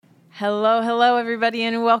Hello, hello, everybody,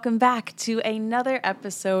 and welcome back to another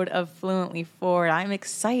episode of Fluently Forward. I'm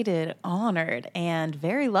excited, honored, and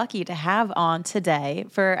very lucky to have on today,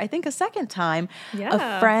 for I think a second time,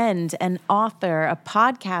 a friend, an author, a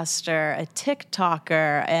podcaster, a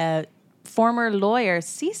TikToker, a former lawyer,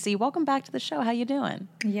 Cece. Welcome back to the show. How you doing?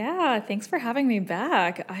 Yeah, thanks for having me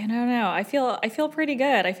back. I don't know. I feel pretty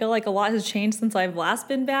good. I feel like a lot has changed since I've last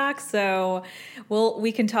been back. So,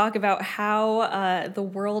 we can talk about how the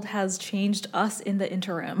world has changed us in the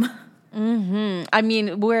interim. I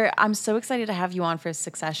mean, I'm so excited to have you on for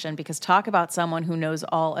Succession because talk about someone who knows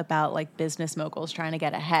all about like business moguls trying to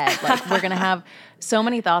get ahead. Like we're going to have so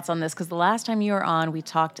many thoughts on this because the last time you were on, we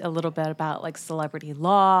talked a little bit about like celebrity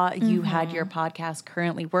law. You had your podcast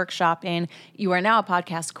currently workshopping. You are now a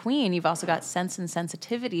podcast queen. You've also got Sense and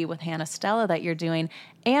Sensitivity with Hannah Stella that you're doing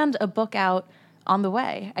and a book out on the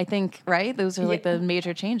way, I think, right? Those are like the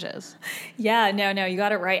major changes. Yeah, no, you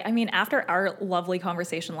got it right. I mean, after our lovely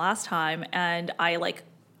conversation last time, and I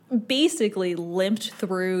basically limped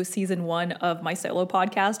through season 1 of my solo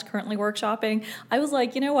podcast, currently workshopping, I was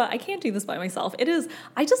like, you know what? I can't do this by myself.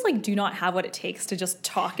 I just do not have what it takes to just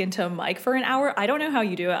talk into a mic for an hour. I don't know how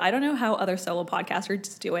you do it. I don't know how other solo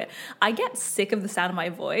podcasters do it. I get sick of the sound of my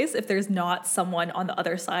voice if there's not someone on the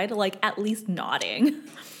other side, at least nodding.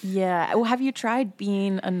 Yeah. Well, have you tried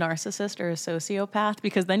being a narcissist or a sociopath?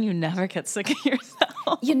 Because then you never get sick of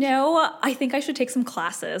yourself. You know, I think I should take some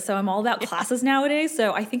classes. So I'm all about classes nowadays.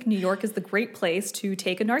 So I think New York is the great place to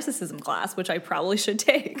take a narcissism class, which I probably should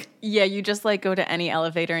take. Yeah, you just go to any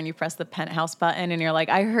elevator and you press the penthouse button and you're like,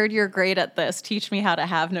 I heard you're great at this. Teach me how to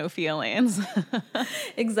have no feelings.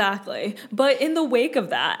 Exactly. But in the wake of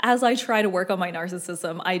that, as I try to work on my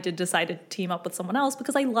narcissism, I did decide to team up with someone else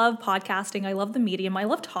because I love podcasting. I love the medium. I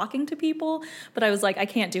love talking to people, but I was like, I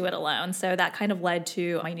can't do it alone. So that kind of led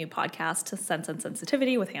to my new podcast, Sense and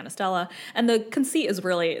Sensitivity with Hannah Stella. And the conceit is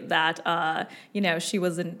really that, she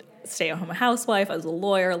was a stay-at-home housewife. I was a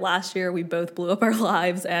lawyer. Last year, we both blew up our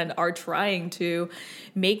lives and are trying to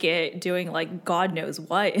make it doing God knows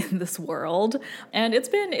what in this world. And it's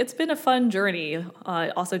been a fun journey.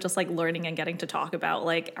 Also just learning and getting to talk about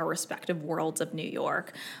our respective worlds of New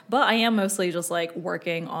York. But I am mostly just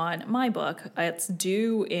working on my book. It's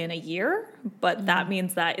due in a year, but that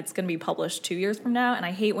means that it's going to be published 2 years from now. And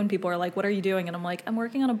I hate when people are like, what are you doing? And I'm like, I'm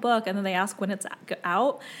working on a book. And then they ask when it's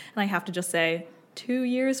out. And I have to just say, 2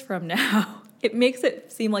 years from now. It makes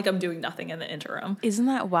it seem like I'm doing nothing in the interim. Isn't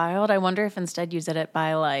that wild? I wonder if instead you did it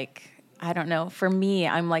by I don't know. For me,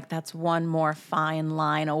 I'm that's one more fine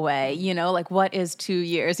line away. What is 2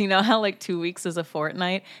 years? You know how 2 weeks is a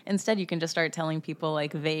fortnight? Instead, you can just start telling people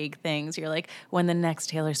vague things. You're when the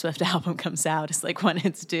next Taylor Swift album comes out, it's when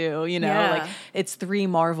it's due, it's 3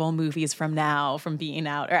 Marvel movies from now from being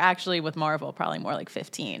out. Or actually with Marvel, probably more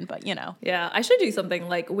 15, but Yeah, I should do something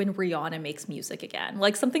when Rihanna makes music again.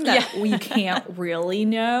 Something that we can't really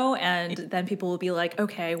know. And then people will be like,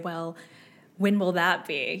 okay, well, when will that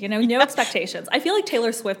be? No expectations. I feel like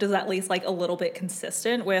Taylor Swift is at least a little bit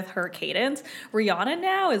consistent with her cadence. Rihanna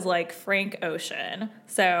now is Frank Ocean.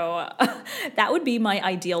 So that would be my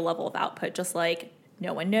ideal level of output. Just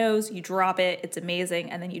no one knows, you drop it, it's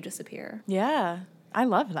amazing, and then you disappear. Yeah. I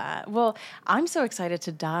love that. Well, I'm so excited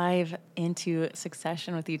to dive into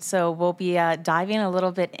Succession with you. So we'll be diving a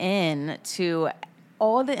little bit into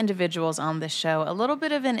all the individuals on this show, a little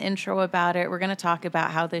bit of an intro about it. We're going to talk about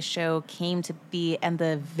how this show came to be and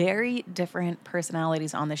the very different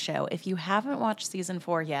personalities on the show. If you haven't watched season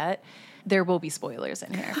 4 yet, there will be spoilers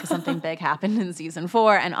in here because something big happened in season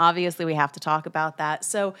 4, and obviously we have to talk about that.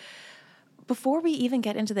 So before we even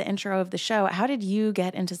get into the intro of the show, how did you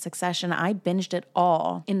get into Succession? I binged it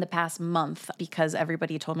all in the past month because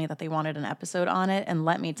everybody told me that they wanted an episode on it. And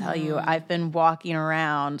let me tell you, I've been walking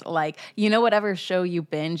around whatever show you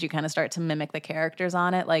binge, you kind of start to mimic the characters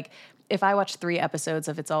on it. If I watch 3 episodes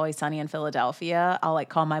of It's Always Sunny in Philadelphia, I'll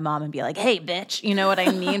call my mom and be like, hey, bitch, you know what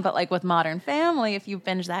I mean? But with Modern Family, if you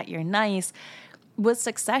binge that, you're nice. With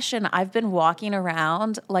Succession, I've been walking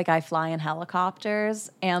around I fly in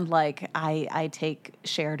helicopters and I take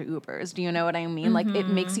shared Ubers. Do you know what I mean? It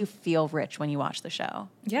makes you feel rich when you watch the show.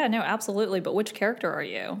 Yeah, no, absolutely. But which character are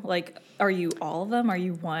you? Are you all of them? Are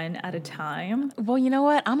you one at a time? Well, you know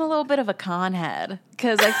what? I'm a little bit of a con head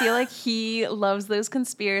because I feel like he loves those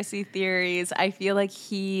conspiracy theories. I feel like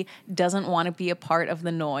he doesn't want to be a part of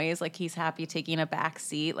the noise. He's happy taking a back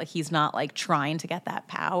seat. He's not trying to get that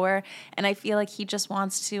power. And I feel like he just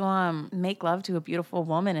wants to make love to a beautiful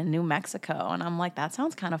woman in New Mexico. And I'm like, that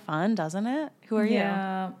sounds kind of fun, doesn't it? Who are you?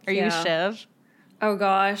 Are you Shiv? Oh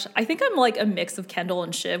gosh, I think I'm like a mix of Kendall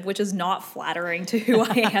and Shiv, which is not flattering to who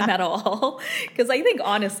I am at all. Because I think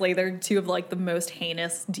honestly, they're two of like the most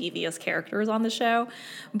heinous, devious characters on the show.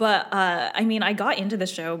 But I mean, I got into the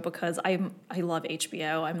show because I love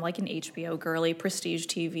HBO. I'm like an HBO girly, prestige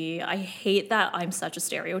TV. I hate that I'm such a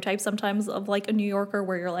stereotype sometimes of like a New Yorker,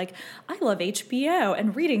 where you're like, I love HBO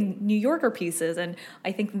and reading New Yorker pieces. And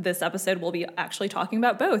I think this episode will be actually talking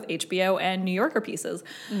about both HBO and New Yorker pieces.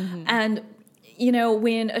 And you know,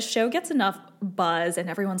 when a show gets enough buzz and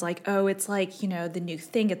everyone's like, oh, it's like, you know, the new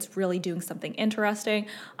thing, it's really doing something interesting,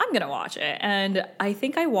 I'm going to watch it. And I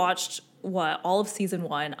think I watched, all of season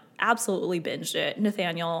 1, absolutely binged it.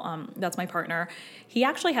 Nathaniel, that's my partner, he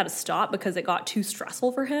actually had to stop because it got too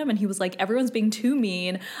stressful for him. And he was like, everyone's being too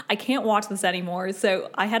mean. I can't watch this anymore.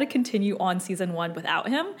 So I had to continue on season 1 without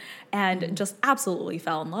him and just absolutely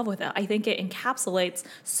fell in love with it. I think it encapsulates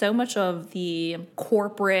so much of the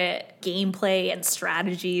corporate gameplay and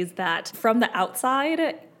strategies that from the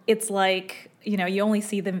outside, it's like, you know, you only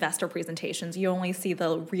see the investor presentations, you only see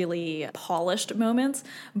the really polished moments,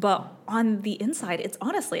 but on the inside, it's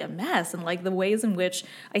honestly a mess. And like the ways in which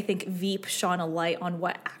I think Veep shone a light on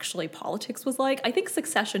what actually politics was like, I think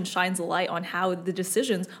Succession shines a light on how the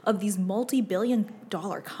decisions of these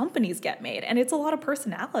multi-billion-dollar companies get made. And it's a lot of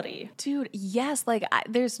personality. Dude, yes. Like,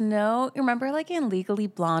 there's no, remember like in Legally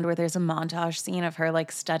Blonde where there's a montage scene of her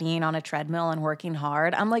like studying on a treadmill and working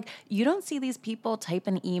hard? I'm like, you don't see these people type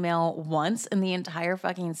an email once in the entire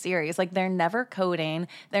fucking series. Like, they're never coding.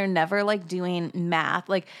 They're never like doing math.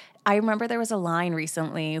 Like, I remember there was a line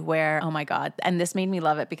recently where, oh my God, and this made me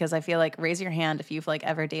love it because I feel like, raise your hand if you've like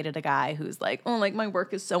ever dated a guy who's like, oh, like my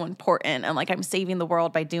work is so important and like I'm saving the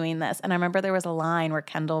world by doing this. And I remember there was a line where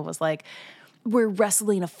Kendall was like, we're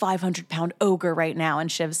wrestling a 500-pound ogre right now.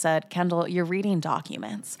 And Shiv said, Kendall, you're reading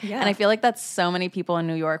documents. Yeah. And I feel like that's so many people in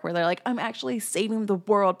New York where they're like, I'm actually saving the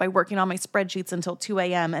world by working on my spreadsheets until 2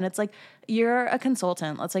 a.m. And it's like, you're a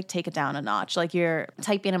consultant. Let's like take it down a notch. Like, you're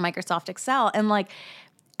typing in Microsoft Excel and like,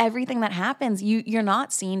 everything that happens, you're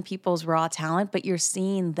not seeing people's raw talent, but you're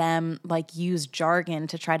seeing them like use jargon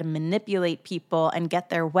to try to manipulate people and get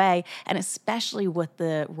their way. And especially with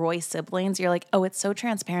the Roy siblings, you're like, oh, it's so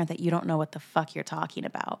transparent that you don't know what the fuck you're talking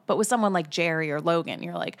about. But with someone like Jerry or Logan,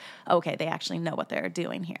 you're like, okay, they actually know what they're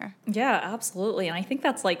doing here. Yeah, absolutely. And I think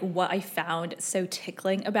that's like what I found so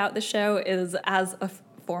tickling about the show is, as a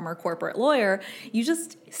former corporate lawyer, you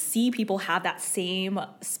just see people have that same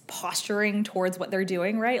posturing towards what they're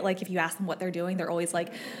doing, right? Like if you ask them what they're doing, they're always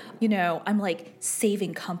like, you know, I'm like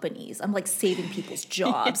saving companies. I'm like saving people's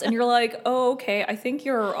jobs. And you're like, oh, okay, I think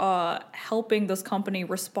you're helping this company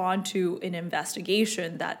respond to an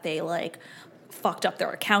investigation that they like fucked up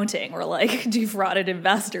their accounting or like defrauded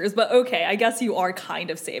investors. But okay, I guess you are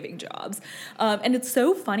kind of saving jobs. And it's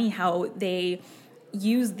so funny how they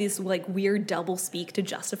use this like weird double speak to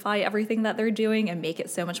justify everything that they're doing and make it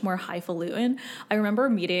so much more highfalutin. I remember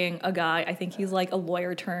meeting a guy, I think he's like a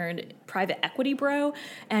lawyer turned private equity bro,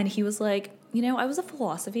 and he was like, you know, I was a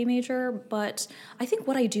philosophy major, but I think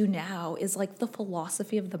what I do now is like the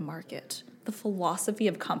philosophy of the market, the philosophy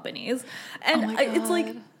of companies. And it's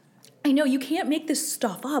like, I know you can't make this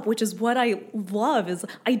stuff up, which is what I love. Is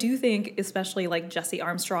I do think, especially like Jesse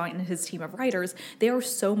Armstrong and his team of writers, they are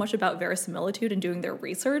so much about verisimilitude and doing their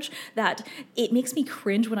research that it makes me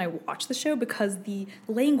cringe when I watch the show, because the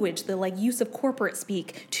language, the like use of corporate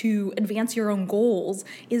speak to advance your own goals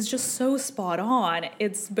is just so spot on.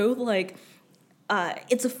 It's both like,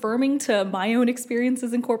 it's affirming to my own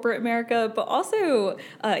experiences in corporate America, but also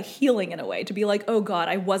healing in a way, to be like, oh God,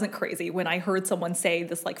 I wasn't crazy when I heard someone say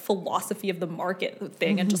this like philosophy of the market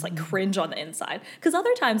thing and just like cringe on the inside. Because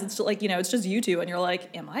other times it's just like, you know, it's just you two and you're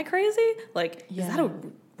like, am I crazy? Like, is that a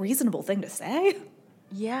reasonable thing to say?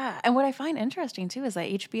 Yeah. And what I find interesting too is that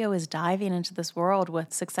HBO is diving into this world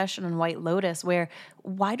with Succession and White Lotus, where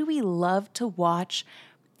why do we love to watch,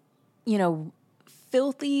 you know,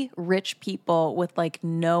 filthy rich people with like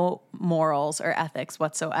no morals or ethics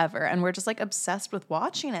whatsoever, and we're just like obsessed with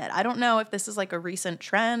watching it. I don't know if this is like a recent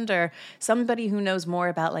trend, or somebody who knows more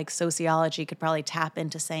about like sociology could probably tap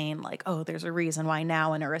into saying like, oh, there's a reason why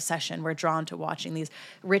now in a recession we're drawn to watching these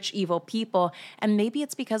rich evil people. And maybe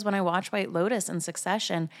it's because when I watch White Lotus and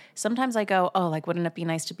Succession, sometimes I go, oh, like wouldn't it be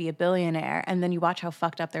nice to be a billionaire? And then you watch how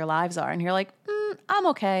fucked up their lives are and you're like, I'm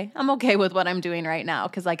okay. I'm okay with what I'm doing right now,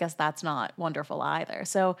 because I guess that's not wonderful either.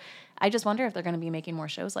 So I just wonder if they're going to be making more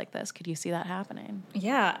shows like this. Could you see that happening?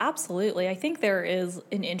 Yeah, absolutely. I think there is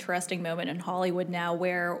an interesting moment in Hollywood now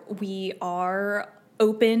where we are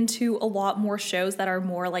open to a lot more shows that are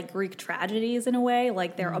more like Greek tragedies in a way,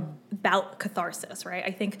 like they're about catharsis, right?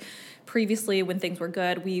 I think previously when things were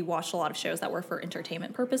good, we watched a lot of shows that were for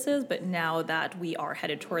entertainment purposes, but now that we are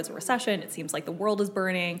headed towards a recession, it seems like the world is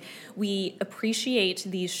burning. We appreciate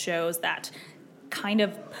these shows that kind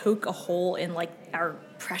of poke a hole in like our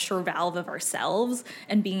pressure valve of ourselves,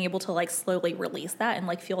 and being able to like slowly release that and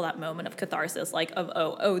like feel that moment of catharsis, like of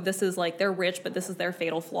oh this is like they're rich but this is their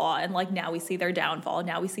fatal flaw, and like now we see their downfall,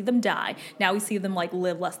 now we see them die, now we see them like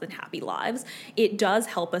live less than happy lives. It does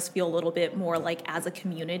help us feel a little bit more like as a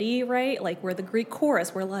community, right? Like we're the Greek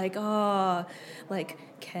chorus, we're like like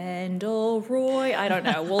Kendall Roy, I don't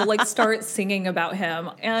know, we'll like start singing about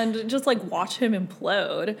him and just like watch him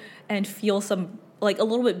implode and feel some like a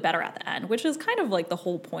little bit better at the end, which is kind of like the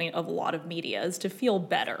whole point of a lot of media, is to feel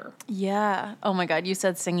better. Yeah. Oh my God, you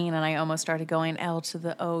said singing and I almost started going L to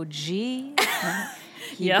the OG. He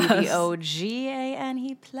Yes. be the OGAN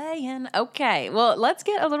he playing. Okay, well, let's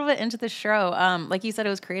get a little bit into the show. Like you said, it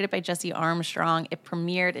was created by Jesse Armstrong. It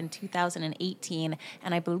premiered in 2018,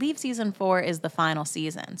 and I believe season 4 is the final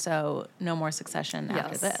season, so no more Succession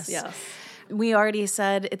after this. Yes. We already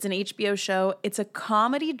said it's an HBO show. It's a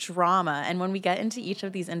comedy drama. And when we get into each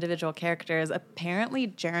of these individual characters, apparently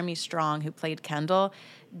Jeremy Strong, who played Kendall,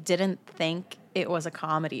 didn't think it was a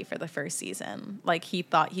comedy for the first season. Like, he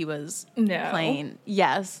thought he was playing.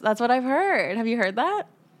 Yes, that's what I've heard. Have you heard that?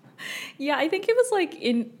 Yeah, I think it was like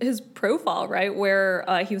in his profile, right, where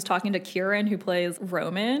he was talking to Kieran, who plays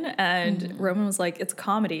Roman, and Roman was like, it's a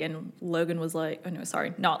comedy, and Logan was like, oh no,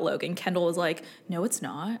 sorry, not Logan, Kendall was like, no, it's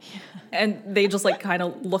not. And they just like kind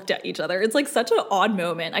of looked at each other. It's like such an odd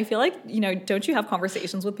moment. I feel like, you know, don't you have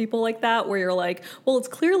conversations with people like that where you're like, well, it's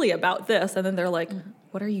clearly about this, and then they're like,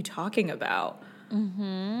 what are you talking about?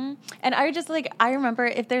 Mm-hmm. And I just like, I remember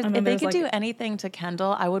if they could do anything to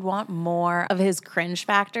Kendall, I would want more of his cringe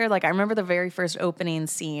factor. Like, I remember the very first opening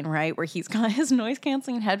scene, right, where he's got his noise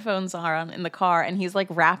canceling headphones on in the car, and he's like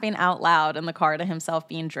rapping out loud in the car to himself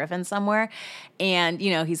being driven somewhere. And,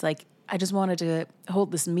 you know, he's like, I just wanted to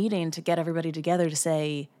hold this meeting to get everybody together to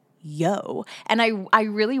say, yo. And I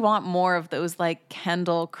really want more of those like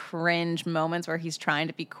Kendall cringe moments where he's trying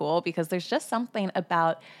to be cool, because there's just something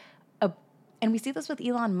about and we see this with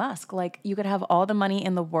Elon Musk. Like, you could have all the money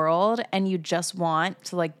in the world and you just want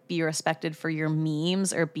to like be respected for your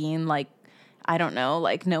memes or being like, I don't know,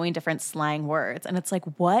 like knowing different slang words. And it's like,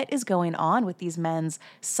 what is going on with these men's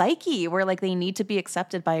psyche where like they need to be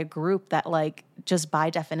accepted by a group that like just by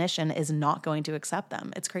definition is not going to accept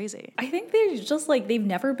them? It's crazy. I think they're just like, they've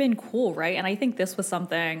never been cool, right? And I think this was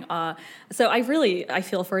something, so I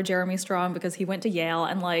feel for Jeremy Strong, because he went to Yale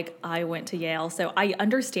and like I went to Yale. So I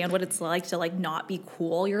understand what it's like to like not be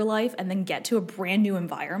cool your life and then get to a brand new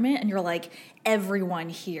environment and you're like, everyone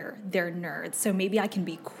here, they're nerds. So maybe I can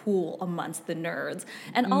be cool amongst the nerds.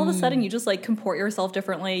 And all of a sudden you just like comport yourself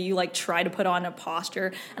differently. You like try to put on a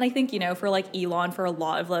posture. And I think, you know, for like Elon, for a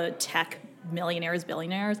lot of the tech millionaires,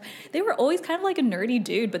 billionaires, they were always kind of like a nerdy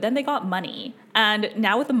dude, but then they got money. And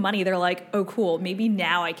now with the money, they're like, oh, cool, maybe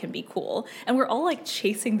now I can be cool. And we're all like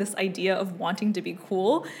chasing this idea of wanting to be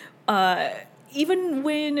cool, even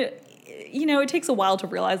when, you know, it takes a while to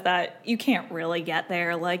realize that you can't really get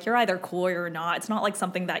there. Like, you're either cool or you're not. It's not like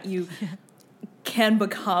something that you can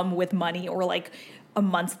become with money or like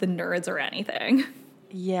amongst the nerds or anything.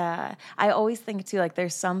 Yeah. I always think too, like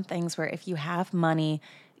there's some things where if you have money,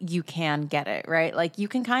 you can get it, right? Like you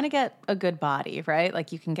can kind of get a good body, right?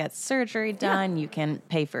 Like you can get surgery done, you can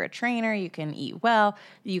pay for a trainer, you can eat well,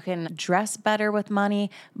 you can dress better with money,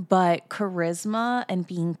 but charisma and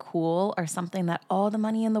being cool are something that all the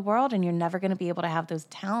money in the world, and you're never going to be able to have those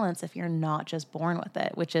talents if you're not just born with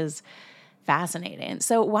it, which is fascinating.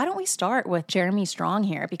 So why don't we start with Jeremy Strong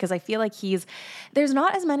here? Because I feel like there's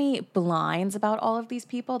not as many blinds about all of these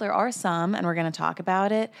people. There are some, and we're going to talk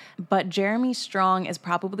about it, but Jeremy Strong is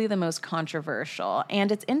probably the most controversial.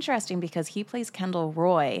 And it's interesting because he plays Kendall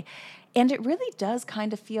Roy, and it really does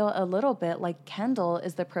kind of feel a little bit like Kendall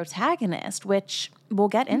is the protagonist, which we'll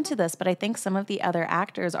get into this, but I think some of the other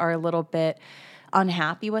actors are a little bit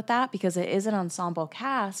unhappy with that because it is an ensemble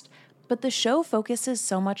cast. But the show focuses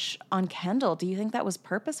so much on Kendall. Do you think that was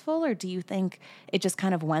purposeful, or do you think it just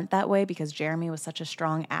kind of went that way because Jeremy was such a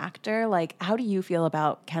strong actor? Like, how do you feel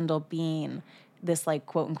about Kendall being this, like,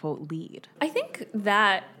 quote-unquote lead? I think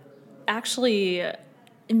that actually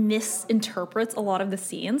misinterprets a lot of the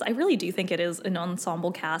scenes. I really do think it is an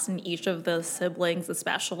ensemble cast, and each of the siblings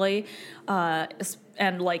especially,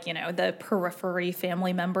 and like, you know, the periphery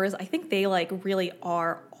family members, I think they like really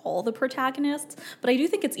are all the protagonists, but I do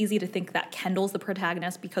think it's easy to think that Kendall's the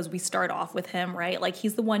protagonist because we start off with him, right? Like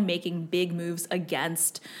he's the one making big moves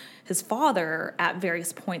against his father at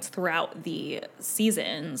various points throughout the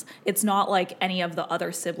seasons. It's not like any of the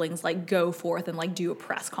other siblings like go forth and like do a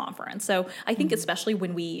press conference. So I think especially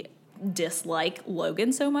when we dislike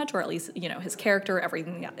Logan so much, or at least, you know, his character,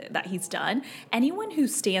 everything that he's done, anyone who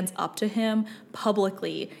stands up to him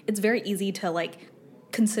publicly, it's very easy to like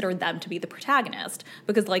consider them to be the protagonist,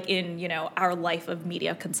 because like in, you know, our life of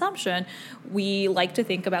media consumption, we like to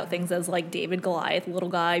think about things as like David Goliath, little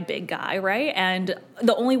guy, big guy, right? And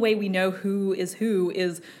the only way we know who is who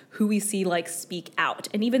we see like speak out.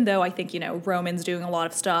 And even though I think, you know, Roman's doing a lot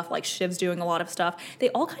of stuff, like Shiv's doing a lot of stuff, they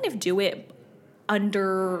all kind of do it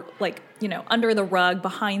under, like, you know, under the rug,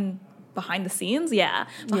 behind the scenes,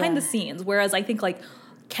 behind the scenes. Whereas I think like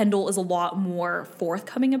Kendall is a lot more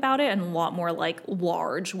forthcoming about it and a lot more like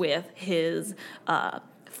large with his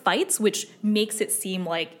fights, which makes it seem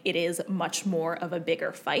like it is much more of a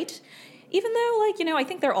bigger fight. Even though, like, you know, I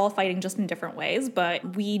think they're all fighting just in different ways,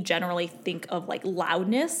 but we generally think of like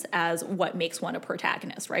loudness as what makes one a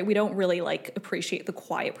protagonist, right? We don't really like appreciate the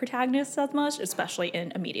quiet protagonists as much, especially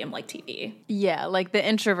in a medium like TV. Yeah, like the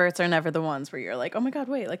introverts are never the ones where you're like, oh my God,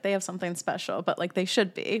 wait, like they have something special, but like they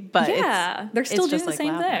should be. But yeah, they're still doing the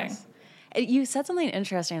same thing. You said something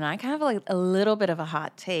interesting, and I kind of have like a little bit of a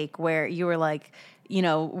hot take where you were like, you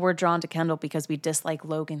know, we're drawn to Kendall because we dislike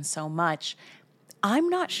Logan so much. I'm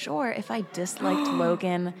not sure if I disliked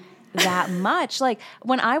Logan that much. Like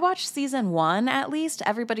when I watched season 1, at least,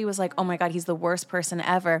 everybody was like, oh my God, he's the worst person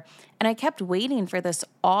ever. And I kept waiting for this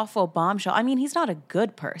awful bombshell. I mean, he's not a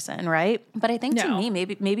good person, right? But I think to me,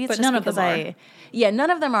 maybe it's but just none because none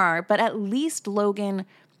of them are, but at least Logan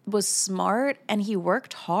was smart and he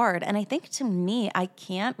worked hard. And I think to me, I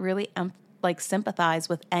can't really sympathize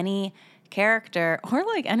with any character or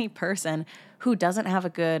like any person who doesn't have a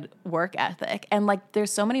good work ethic. And like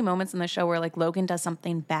there's so many moments in the show where like Logan does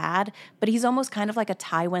something bad, but he's almost kind of like a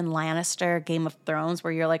Tywin Lannister Game of Thrones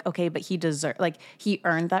where you're like, okay, but he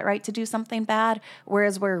earned that right to do something bad.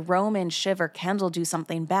 Whereas where Roman, Shiv, or Kendall do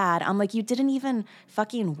something bad, I'm like, you didn't even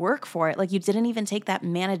fucking work for it. Like you didn't even take that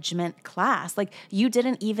management class. Like you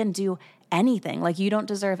didn't even do anything. Like you don't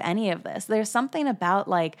deserve any of this. There's something about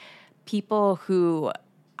like people who,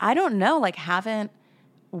 I don't know, like haven't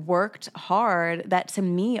worked hard that to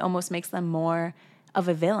me almost makes them more of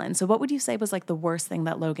a villain. So what would you say was like the worst thing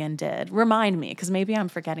that Logan did? Remind me, because maybe I'm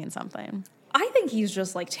forgetting something. I think he's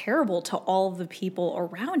just like terrible to all of the people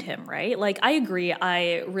around him, right? Like I agree.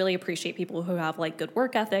 I really appreciate people who have like good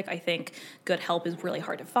work ethic. I think good help is really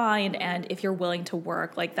hard to find. And if you're willing to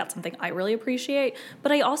work, like that's something I really appreciate.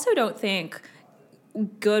 But I also don't think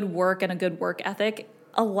good work and a good work ethic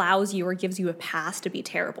allows you or gives you a pass to be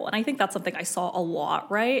terrible. And I think that's something I saw a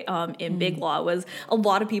lot, right? In Big Law was a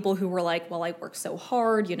lot of people who were like, well, I worked so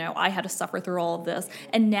hard, you know, I had to suffer through all of this.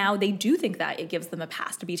 And now they do think that it gives them a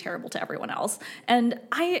pass to be terrible to everyone else. And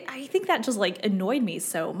I think that just like annoyed me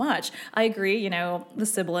so much. I agree, you know, the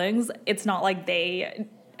siblings, it's not like they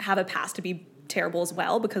have a pass to be terrible as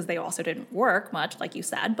well because they also didn't work much, like you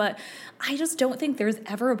said. But I just don't think there's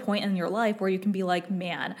ever a point in your life where you can be like,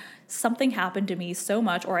 man, something happened to me so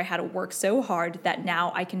much, or I had to work so hard that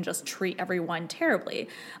now I can just treat everyone terribly.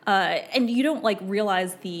 And you don't like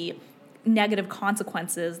realize the negative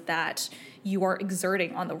consequences that you are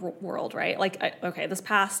exerting on the world, right? Like, okay, this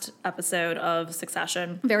past episode of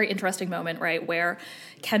Succession, very interesting moment, right, where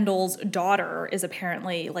Kendall's daughter is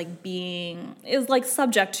apparently like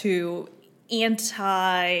subject to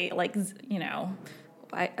like, you know,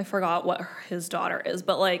 I forgot what his daughter is,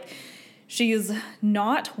 but like she's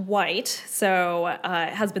not white, so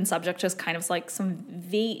has been subject to kind of like some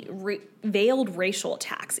veiled racial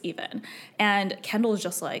attacks even. And Kendall is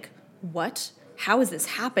just like, what? How is this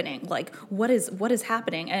happening? Like, what is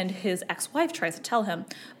happening? And his ex-wife tries to tell him,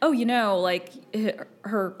 oh, you know, like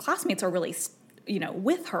her classmates are really, you know,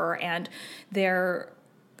 with her, and they're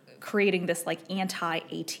creating this like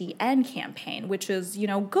anti-ATN campaign, which is, you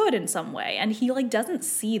know, good in some way. And he like doesn't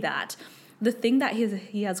see that the thing that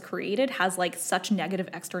he has created has like such negative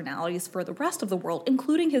externalities for the rest of the world,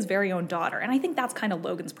 including his very own daughter. And I think that's kind of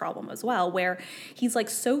Logan's problem as well, where he's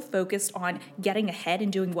like so focused on getting ahead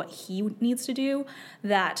and doing what he needs to do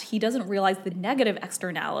that he doesn't realize the negative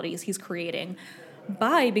externalities he's creating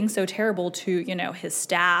by being so terrible to, you know, his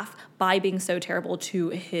staff, by being so terrible to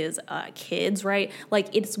his kids, right? Like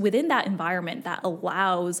it's within that environment that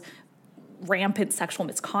allows rampant sexual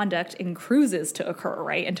misconduct in cruises to occur,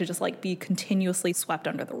 right? And to just like be continuously swept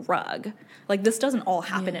under the rug. Like this doesn't all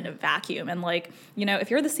happen in a vacuum. And like, you know, if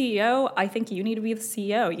you're the CEO, I think you need to be the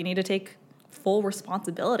CEO. You need to take full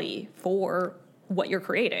responsibility for what you're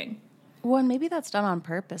creating. Well, and maybe that's done on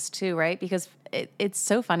purpose too, right? Because it's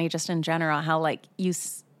so funny just in general how like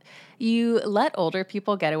you let older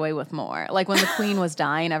people get away with more. Like when the queen was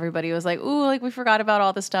dying, everybody was like, ooh, like we forgot about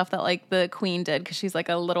all the stuff that like the queen did because she's like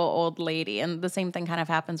a little old lady. And the same thing kind of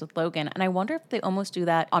happens with Logan. And I wonder if they almost do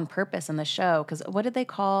that on purpose in the show. Because what did they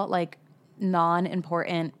call like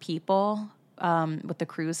non-important people with the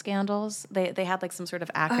cruise scandals? They had like some sort of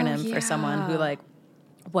acronym for someone who like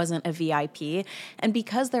wasn't a VIP. And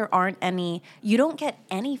because there aren't any, you don't get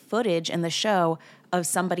any footage in the show of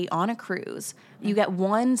somebody on a cruise. You get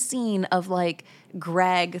one scene of like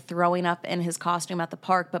Greg throwing up in his costume at the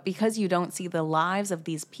park, but because you don't see the lives of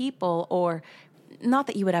these people, or not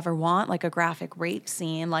that you would ever want like a graphic rape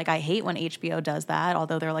scene. Like I hate when HBO does that,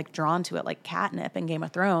 although they're like drawn to it like catnip in Game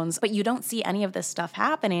of Thrones, but you don't see any of this stuff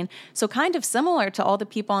happening. So kind of similar to all the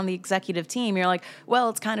people on the executive team, you're like, well,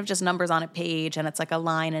 it's kind of just numbers on a page and it's like a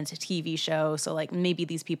line into TV show. So like maybe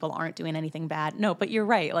these people aren't doing anything bad. No, but you're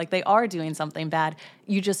right. Like they are doing something bad.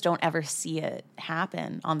 You just don't ever see it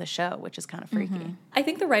happen on the show, which is kind of freaky. Mm-hmm. I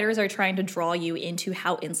think the writers are trying to draw you into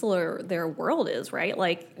how insular their world is, right?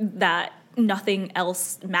 Like that nothing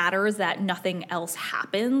else matters, that nothing else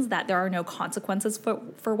happens, that there are no consequences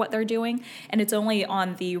for what they're doing. And it's only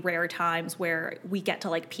on the rare times where we get to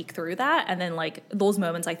like peek through that. And then like those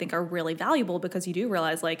moments I think are really valuable because you do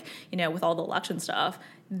realize like, you know, with all the election stuff,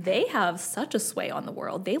 they have such a sway on the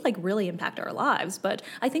world. They like really impact our lives. But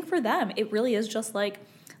I think for them, it really is just like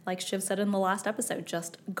Shiv said in the last episode,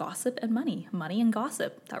 just gossip and money and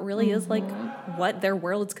gossip. That really is like what their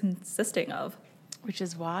world is consisting of. Which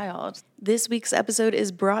is wild. This week's episode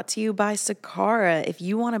is brought to you by Sakara. If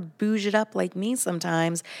you want to bouge it up like me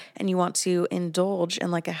sometimes and you want to indulge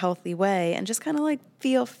in like a healthy way and just kind of like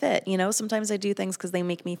feel fit, you know, sometimes I do things because they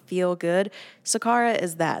make me feel good. Sakara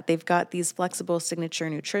is that. They've got these flexible signature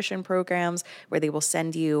nutrition programs where they will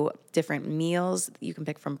send you different meals. You can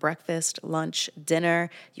pick from breakfast, lunch,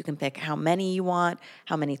 dinner. You can pick how many you want,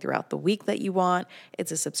 how many throughout the week that you want.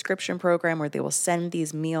 It's a subscription program where they will send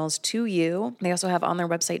these meals to you. They also have on their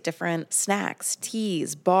website different snacks,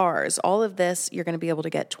 teas, bars, all of this. You're going to be able to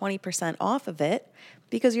get 20% off of it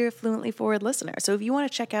because you're a Fluently Forward listener. So if you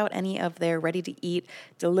want to check out any of their ready-to-eat,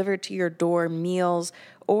 delivered to your door meals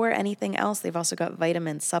or anything else, they've also got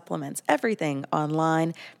vitamin supplements, everything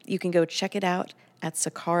online. You can go check it out at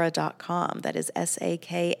sakara.com. That is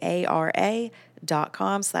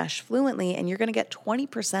sakara.com/fluently, and you're going to get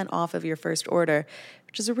 20% off of your first order,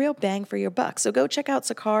 which is a real bang for your buck. So go check out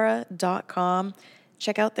sakara.com.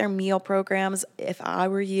 Check out their meal programs. If I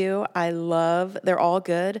were you, they're all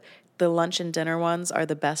good. The lunch and dinner ones are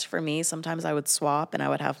the best for me. Sometimes I would swap and I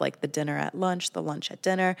would have like the dinner at lunch, the lunch at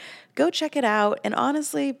dinner. Go check it out. And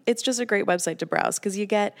honestly, it's just a great website to browse because you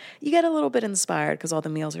get a little bit inspired because all the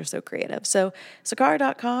meals are so creative. So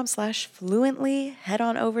sakara.com/fluently. Head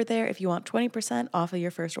on over there if you want 20% off of your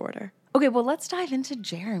first order. Okay, well, let's dive into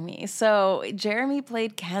Jeremy. So Jeremy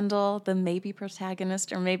played Kendall, the maybe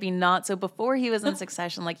protagonist or maybe not. So before he was in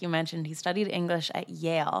Succession, like you mentioned, he studied English at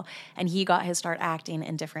Yale, and he got his start acting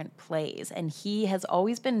in different plays. And he has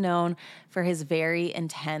always been known for his very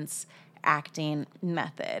intense acting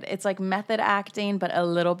method. It's like method acting, but a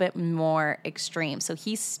little bit more extreme. So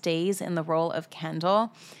he stays in the role of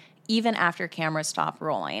Kendall even after cameras stop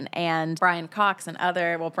rolling. And Brian Cox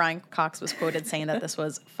was quoted saying that this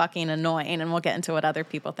was fucking annoying, and we'll get into what other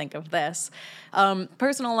people think of this.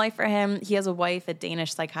 Personal life for him, he has a wife, a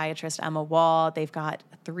Danish psychiatrist, Emma Wall. They've got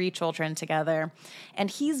 3 children together, and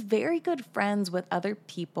he's very good friends with other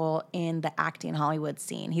people in the acting Hollywood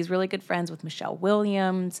scene. He's really good friends with Michelle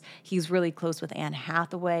Williams. He's really close with Anne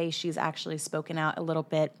Hathaway. She's actually spoken out a little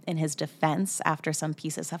bit in his defense after some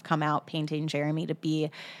pieces have come out painting Jeremy to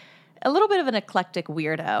be a little bit of an eclectic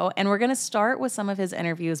weirdo. And we're going to start with some of his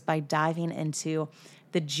interviews by diving into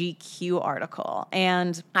the GQ article.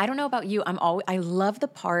 And I don't know about you, I love the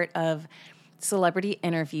part of celebrity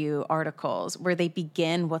interview articles where they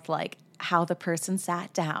begin with like how the person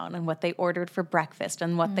sat down and what they ordered for breakfast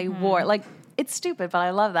and what they wore. Like, it's stupid, but I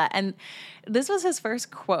love that. And this was his first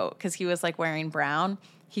quote because he was like wearing brown.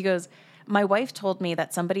 He goes, "My wife told me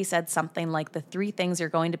that somebody said something like the 3 things you're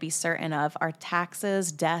going to be certain of are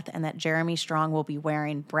taxes, death, and that Jeremy Strong will be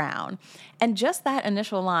wearing brown." And just that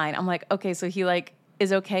initial line, I'm like, okay, so he like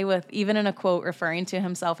is okay with, even in a quote, referring to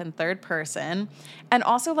himself in third person, and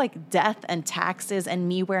also like death and taxes and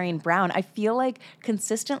me wearing brown. I feel like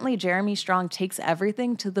consistently Jeremy Strong takes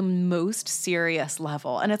everything to the most serious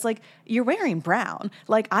level. And it's like, you're wearing brown.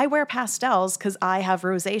 Like, I wear pastels because I have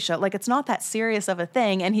rosacea. Like, it's not that serious of a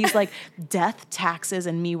thing. And he's like, death, taxes,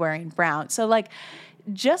 and me wearing brown. So like,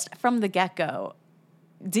 just from the get-go,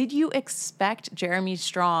 did you expect Jeremy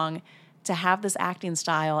Strong to have this acting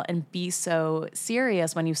style and be so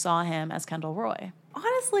serious when you saw him as Kendall Roy?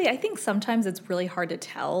 Honestly, I think sometimes it's really hard to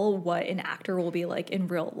tell what an actor will be like in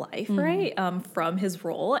real life, right? From his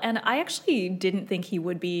role. And I actually didn't think he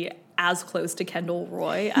would be as close to Kendall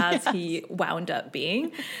Roy as he wound up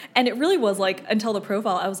being. And it really was like, until the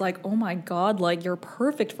profile, I was like, oh my God, like you're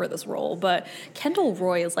perfect for this role. But Kendall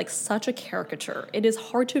Roy is like such a caricature. It is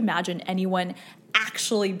hard to imagine anyone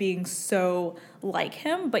actually being so like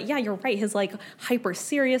him. But yeah, you're right. His like hyper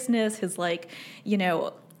seriousness, his like, you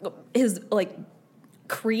know, his like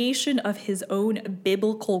creation of his own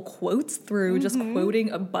biblical quotes through just quoting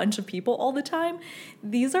a bunch of people all the time.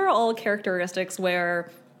 These are all characteristics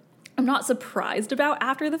where I'm not surprised about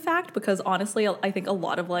after the fact, because honestly, I think a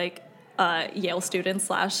lot of like Yale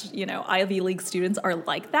students / Ivy League students are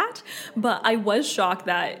like that. But I was shocked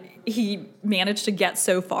that he managed to get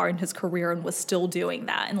so far in his career and was still doing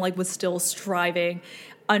that and like was still striving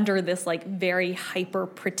under this like very hyper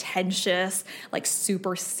pretentious, like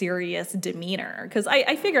super serious demeanor. Because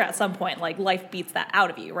I figure at some point like life beats that out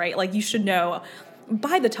of you, right? Like you should know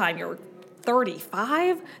by the time you're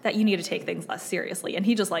 35 that you need to take things less seriously. And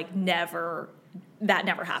he just like that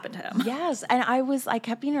never happened to him. Yes. And I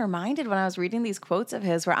kept being reminded when I was reading these quotes of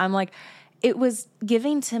his where I'm like, it was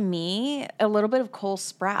giving to me a little bit of Cole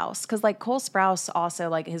Sprouse, because like Cole Sprouse also,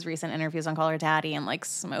 like his recent interviews on Call Her Daddy and like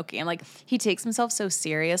Smokey, and like he takes himself so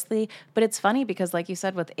seriously. But it's funny because like you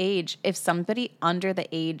said with age, if somebody under the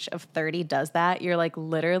age of 30 does that, you're like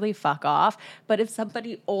literally fuck off. But if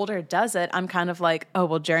somebody older does it, I'm kind of like, oh,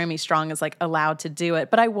 well, Jeremy Strong is like allowed to do it.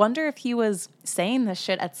 But I wonder if he was saying this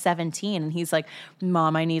shit at 17 and he's like,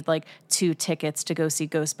 Mom, I need like 2 tickets to go see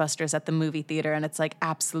Ghostbusters at the movie theater. And it's like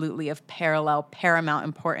absolutely of paramount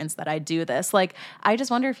importance that I do this. Like, I just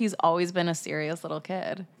wonder if he's always been a serious little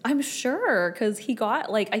kid. I'm sure, because he got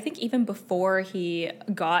like, I think even before he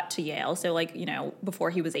got to Yale, so like,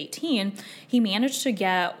 before he was 18, he managed to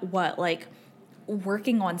get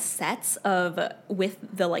working on sets with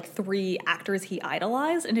the like 3 actors he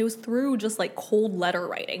idolized, and it was through just like cold letter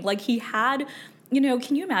writing. Like he had,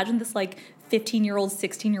 can you imagine this like 15-year-old,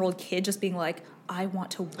 16-year-old kid just being like, I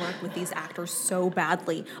want to work with these actors so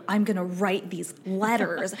badly. I'm going to write these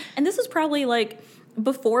letters. And this is probably like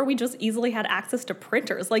before we just easily had access to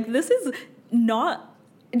printers. Like this is not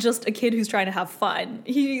just a kid who's trying to have fun.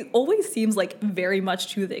 He always seems like very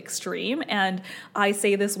much to the extreme. And I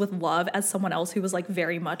say this with love as someone else who was like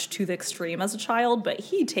very much to the extreme as a child, but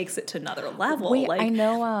he takes it to another level. Wait, I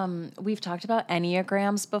know we've talked about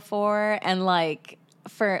Enneagrams before, and like,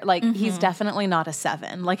 he's definitely not a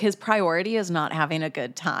 7. Like his priority is not having a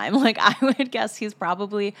good time. Like I would guess he's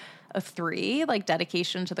probably a 3, like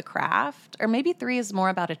dedication to the craft, or maybe 3 is more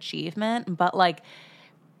about achievement, but like,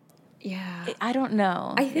 yeah, I don't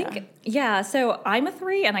know. I think, so I'm a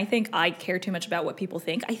 3, and I think I care too much about what people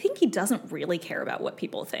think. I think he doesn't really care about what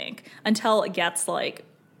people think until it gets like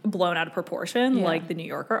blown out of proportion, like the New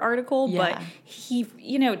Yorker article. Yeah. But he,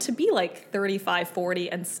 to be like 35, 40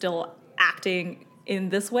 and still acting in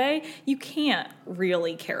this way, you can't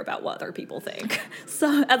really care about what other people think.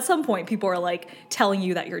 So at some point, people are like telling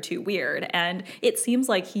you that you're too weird. And it seems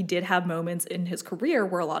like he did have moments in his career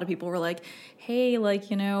where a lot of people were like, hey, like,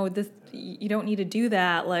 this, you don't need to do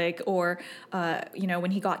that. Like, or,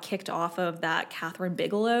 when he got kicked off of that Catherine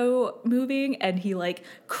Bigelow movie and he like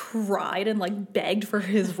cried and like begged for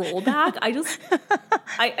his role back.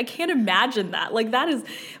 I can't imagine that. Like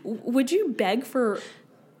would you beg for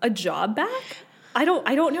a job back? I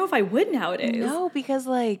don't know if I would nowadays. No, because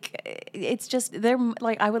like it's just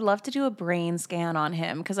I would love to do a brain scan on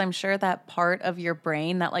him, because I'm sure that part of your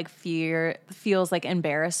brain that like feels like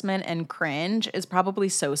embarrassment and cringe is probably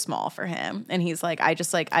so small for him. And he's like, I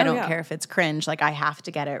don't care if it's cringe, like I have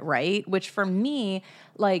to get it right. Which for me,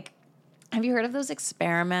 like, have you heard of those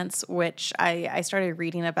experiments? Which I started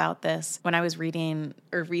reading about this when I was reading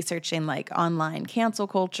or researching like online cancel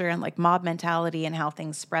culture and like mob mentality and how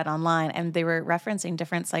things spread online. And they were referencing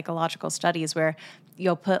different psychological studies where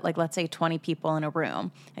you'll put like, let's say 20 people in a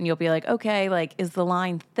room and you'll be like, okay, like is the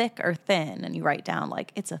line thick or thin? And you write down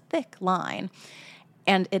like, it's a thick line.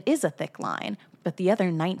 And it is a thick line. But the other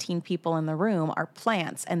 19 people in the room are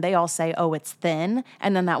plants, and they all say, oh, it's thin.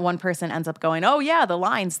 And then that one person ends up going, oh, yeah, the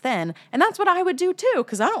line's thin. And that's what I would do, too,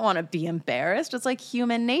 because I don't want to be embarrassed. It's like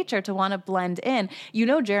human nature to want to blend in.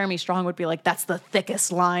 Jeremy Strong would be like, that's the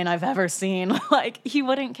thickest line I've ever seen. Like, he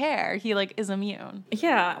wouldn't care. He, like, is immune.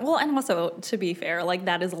 Yeah. Well, and also, to be fair, like,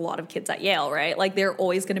 that is a lot of kids at Yale, right? Like, they're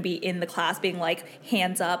always going to be in the class being like,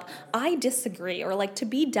 hands up, I disagree, or like, to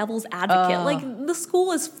be devil's advocate. Like, the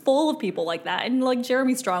school is full of people like that. And like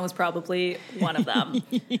Jeremy Strong was probably one of them.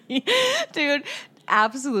 Dude,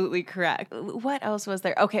 absolutely correct. What else was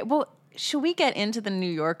there? Okay, well, should we get into the New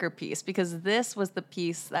Yorker piece? Because this was the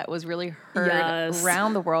piece that was really heard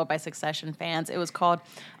around the world by Succession fans. It was called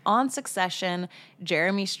On Succession,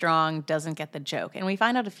 Jeremy Strong Doesn't Get the Joke. And we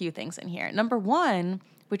find out a few things in here. Number one,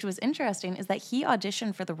 which was interesting, is that he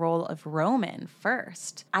auditioned for the role of Roman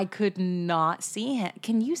first. I could not see him.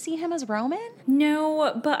 Can you see him as Roman?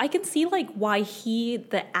 No, but I can see like why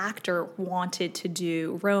the actor, wanted to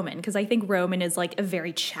do Roman, because I think Roman is like a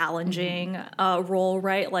very challenging role,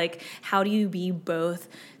 right? Like, how do you be both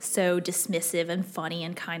so dismissive and funny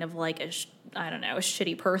and kind of like a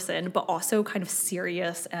shitty person, but also kind of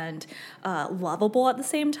serious and lovable at the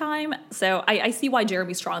same time. So I see why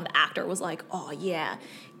Jeremy Strong, the actor, was like, oh yeah,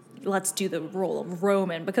 let's do the role of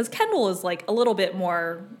Roman, because Kendall is like a little bit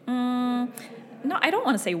more, no, I don't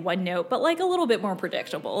want to say one note, but like a little bit more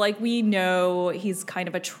predictable. Like, we know he's kind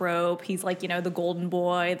of a trope. He's like, the golden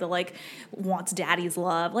boy, the like wants daddy's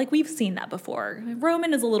love. Like, we've seen that before.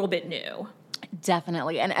 Roman is a little bit new.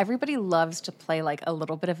 Definitely. And everybody loves to play like a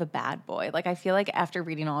little bit of a bad boy. Like, I feel like after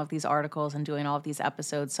reading all of these articles and doing all of these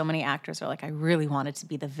episodes, so many actors are like, I really wanted to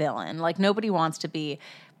be the villain. Like, nobody wants to be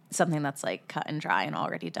something that's like cut and dry and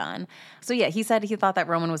already done. So yeah, he said he thought that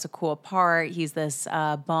Roman was a cool part. He's this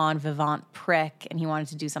bon vivant prick, and he wanted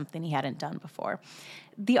to do something he hadn't done before.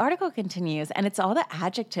 The article continues, and it's all the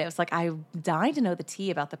adjectives. Like, I'm dying to know the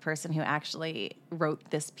tea about the person who actually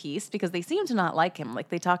wrote this piece, because they seem to not like him. Like,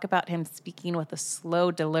 they talk about him speaking with a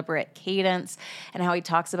slow, deliberate cadence, and how he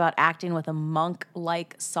talks about acting with a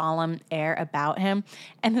monk-like, solemn air about him.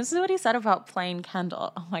 And this is what he said about playing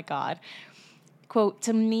Kendall. Oh my God. Quote,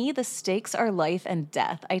 to me, the stakes are life and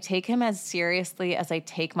death. I take him as seriously as I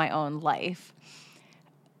take my own life.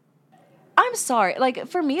 I'm sorry. Like,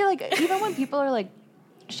 for me, like, even when people are like,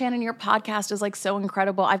 Shannon, your podcast is like so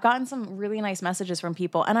incredible, I've gotten some really nice messages from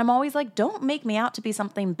people, and I'm always like, don't make me out to be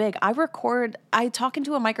something big. I talk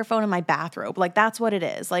into a microphone in my bathrobe. Like, that's what it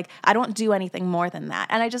is. Like, I don't do anything more than that.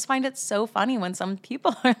 And I just find it so funny when some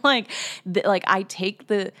people are like, I take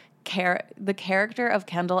the character of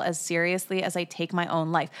Kendall as seriously as I take my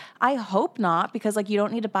own life. I hope not, because like, you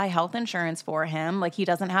don't need to buy health insurance for him. Like, he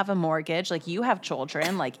doesn't have a mortgage. Like, you have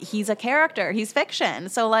children. Like, he's a character. He's fiction.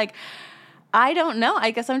 So like, I don't know.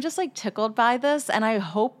 I guess I'm just like tickled by this, and I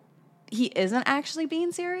hope he isn't actually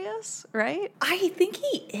being serious, right? I think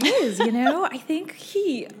he is, I think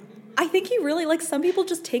he really, like, some people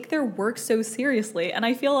just take their work so seriously, and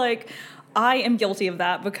I feel like I am guilty of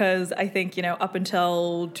that, because I think, up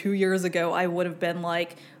until 2 years ago, I would have been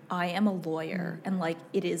like, I am a lawyer, and like,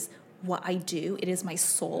 it is what I do. It is my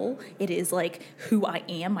soul. It is like who I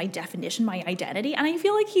am, my definition, my identity. And I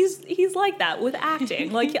feel like he's like that with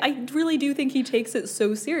acting. Like, I really do think he takes it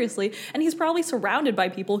so seriously, and he's probably surrounded by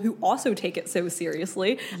people who also take it so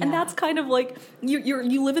seriously. Yeah. And that's kind of like,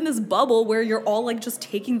 you live in this bubble where you're all like just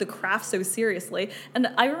taking the craft so seriously. And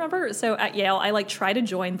I remember, so at Yale, I like tried to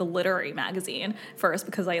join the literary magazine first,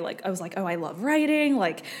 because I was like, oh, I love writing.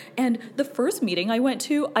 Like, and the first meeting I went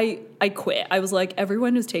to, I quit. I was like,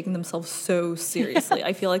 everyone is taking themselves so seriously.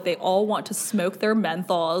 I feel like they all want to smoke their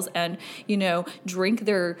menthols and, drink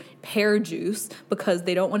their pear juice because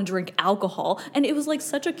they don't want to drink alcohol. And it was like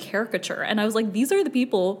such a caricature. And I was like, these are the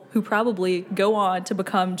people who probably go on to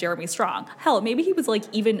become Jeremy Strong. Hell, maybe he was like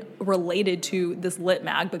even related to this lit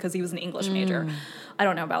mag because he was an English major. I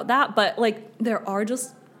don't know about that, but like, there are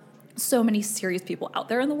just so many serious people out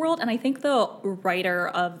there in the world. And I think the writer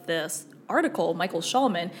of this article, Michael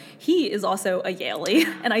Schulman, he is also a Yaley,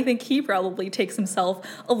 and I think he probably takes himself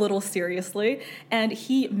a little seriously. And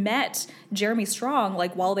he met Jeremy Strong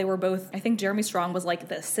like while they were both, I think Jeremy Strong was like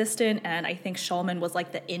the assistant, and I think Schulman was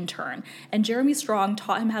like the intern. And Jeremy Strong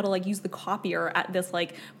taught him how to like use the copier at this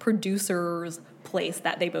like producer's place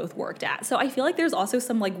that they both worked at. So I feel like there's also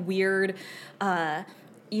some like weird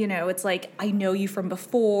it's like, I know you from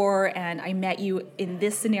before, and I met you in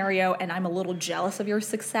this scenario, and I'm a little jealous of your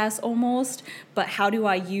success almost, but how do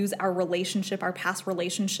I use our relationship, our past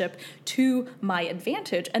relationship, to my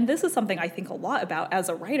advantage? And this is something I think a lot about as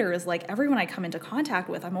a writer, is like, everyone I come into contact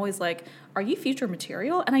with, I'm always like, are you future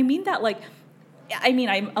material? And I mean that like,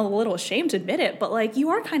 I'm a little ashamed to admit it, but like, you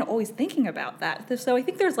are kind of always thinking about that. So I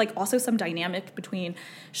think there's like also some dynamic between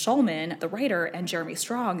Schulman, the writer, and Jeremy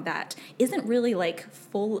Strong that isn't really like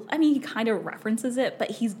full. I mean, he kind of references it,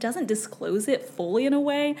 but he doesn't disclose it fully in a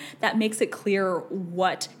way that makes it clear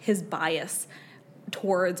what his bias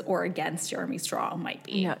towards or against Jeremy Strong might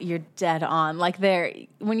be. You're dead on. Like,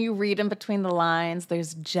 when you read in between the lines,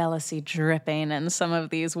 there's jealousy dripping in some of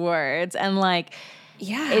these words. And like,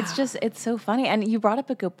 Yeah. It's so funny. And you brought up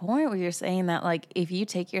a good point where you're saying that, like, if you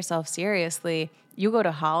take yourself seriously, you go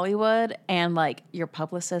to Hollywood and, like, your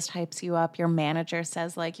publicist hypes you up, your manager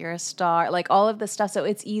says, like, you're a star, like, all of this stuff. So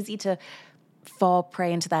it's easy to fall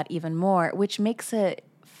prey into that even more, which makes it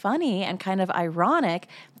funny and kind of ironic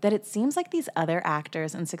that it seems like these other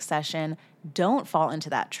actors in Succession don't fall into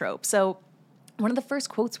that trope. So one of the first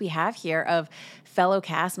quotes we have here of fellow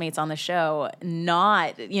castmates on the show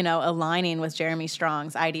not, aligning with Jeremy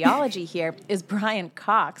Strong's ideology here is Brian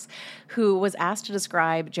Cox, who was asked to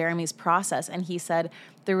describe Jeremy's process. And he said,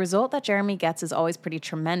 "The result that Jeremy gets is always pretty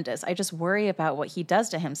tremendous. I just worry about what he does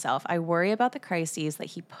to himself. I worry about the crises that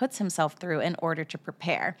he puts himself through in order to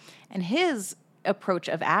prepare." And his approach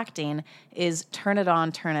of acting is turn it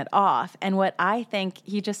on, turn it off. And what I think,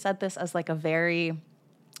 he just said this as like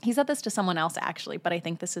he said this to someone else actually, but I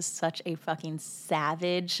think this is such a fucking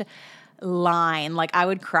savage line. Like, I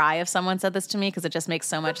would cry if someone said this to me because it just makes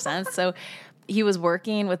so much sense. So he was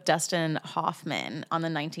working with Dustin Hoffman on the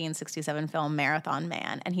 1967 film Marathon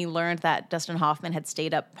Man, and he learned that Dustin Hoffman had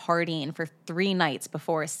stayed up partying for 3 nights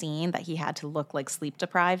before a scene that he had to look like sleep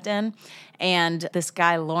deprived in. And this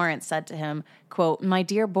guy, Lawrence, said to him, quote, "My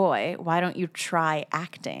dear boy, why don't you try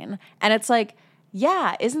acting?" And it's like,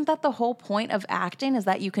 yeah, isn't that the whole point of acting, is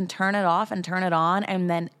that you can turn it off and turn it on and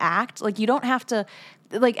then act? Like, you don't have to,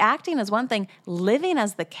 like, acting is one thing. Living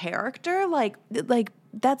as the character, like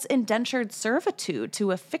that's indentured servitude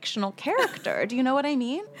to a fictional character. Do you know what I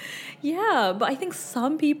mean? Yeah, but I think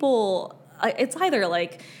some people, it's either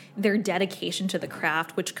like their dedication to the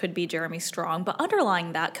craft, which could be Jeremy Strong, but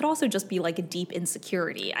underlying that could also just be like a deep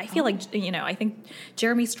insecurity. I feel like, I think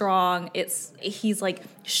Jeremy Strong, he's like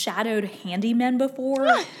shadowed handymen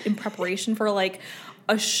before in preparation for like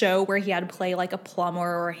a show where he had to play like a plumber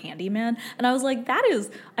or a handyman. And I was like, that is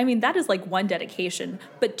like one dedication.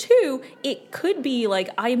 But 2, it could be like,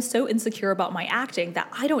 I am so insecure about my acting that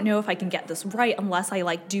I don't know if I can get this right unless I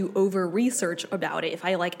like do over research about it, if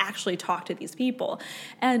I like actually talk to these people.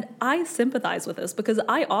 And I sympathize with this because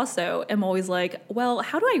I also am always like, well,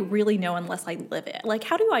 how do I really know unless I live it? Like,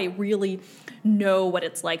 how do I really know what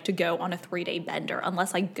it's like to go on a 3-day bender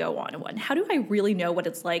unless I go on one? How do I really know what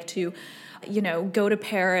it's like to go to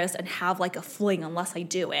Paris and have like a fling unless I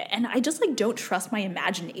do it? And I just like don't trust my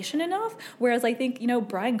imagination enough. Whereas I think,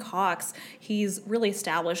 Brian Cox, he's really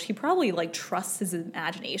established. He probably like trusts his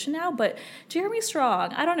imagination now, but Jeremy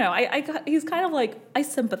Strong, I don't know. He's kind of like, I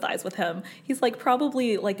sympathize with him. He's like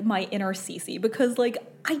probably like my inner Cece because like,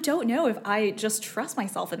 I don't know if I just trust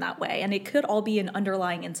myself in that way. And it could all be an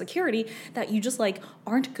underlying insecurity that you just like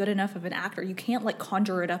aren't good enough of an actor. You can't like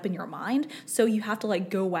conjure it up in your mind. So you have to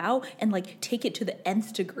like go out and like take it to the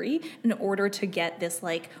nth degree in order to get this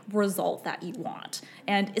like result that you want.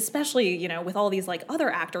 And especially, with all these like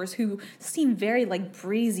other actors who seem very like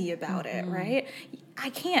breezy about it, right?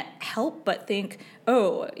 I can't help but think,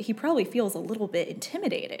 oh, he probably feels a little bit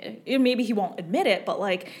intimidated. And maybe he won't admit it, but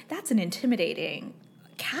like that's an intimidating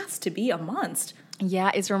cast to be amongst.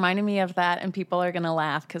 Yeah, it's reminding me of that, and people are going to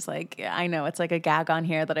laugh because, like, I know it's like a gag on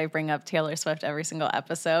here that I bring up Taylor Swift every single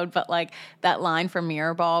episode, but, like, that line from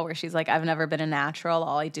Mirrorball where she's like, "I've never been a natural,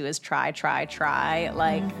 all I do is try, try, try,"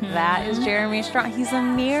 like, that is Jeremy Strong. He's a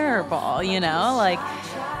Mirrorball, like,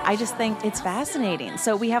 I just think it's fascinating.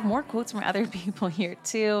 So we have more quotes from other people here,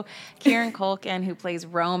 too. Kieran Culkin, who plays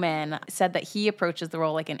Roman, said that he approaches the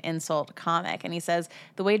role like an insult comic, and he says,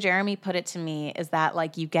 "The way Jeremy put it to me is that,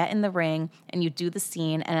 like, you get in the ring and you do the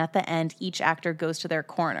scene, and at the end, each actor goes to their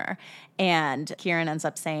corner." And Kieran ends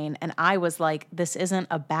up saying, "And I was like, this isn't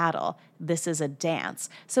a battle, this is a dance."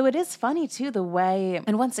 So it is funny, too, the way,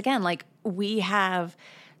 and once again, like, we have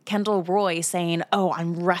Kendall Roy saying, "Oh,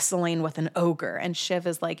 I'm wrestling with an ogre." And Shiv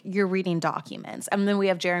is like, "You're reading documents." And then we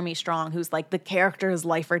have Jeremy Strong, who's like, "The character is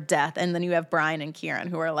life or death." And then you have Brian and Kieran,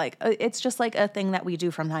 who are like, "It's just like a thing that we do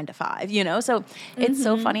from 9 to 5, So it's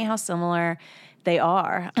so funny how similar they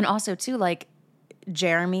are. And also, too, like,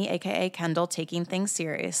 Jeremy, aka Kendall, taking things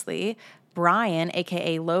seriously, Brian,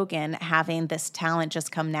 aka Logan, having this talent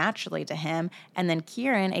just come naturally to him, and then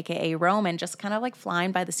Kieran, aka Roman, just kind of like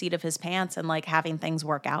flying by the seat of his pants and like having things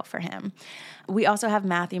work out for him. We also have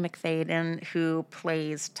Matthew McFadden, who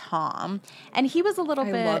plays Tom, and he was a little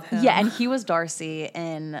bit, love him. yeah, and he was Darcy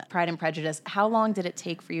in Pride and Prejudice. How long did it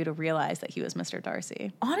take for you to realize that he was Mr.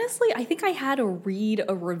 Darcy? Honestly, I think I had to read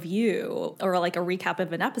a review or like a recap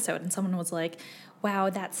of an episode, and someone was like,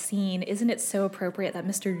 wow, that scene, isn't it so appropriate that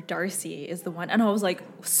Mr. Darcy is the one? And I was like,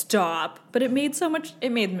 stop. But it made so much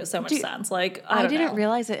sense. Like, I didn't know.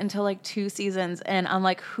 realize it until like 2 seasons, and I'm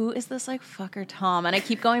like, who is this like fucker Tom? And I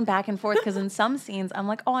keep going back and forth because in some scenes I'm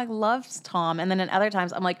like, oh, I love Tom, and then in other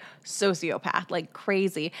times I'm like, sociopath, like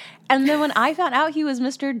crazy. And then when I found out he was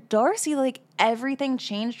Mr. Darcy, like everything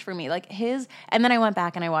changed for me. Like and then I went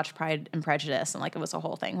back and I watched Pride and Prejudice, and like it was a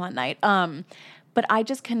whole thing one night. But I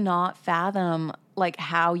just cannot fathom like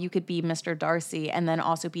how you could be Mr. Darcy and then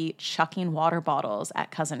also be chucking water bottles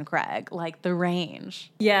at Cousin Greg, like the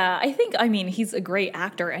range. Yeah, I mean, he's a great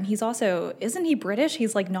actor, and he's also, isn't he British?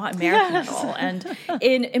 He's like not American at all. And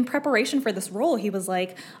in preparation for this role, he was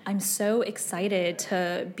like, I'm so excited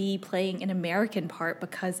to be playing an American part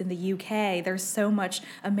because in the UK, there's so much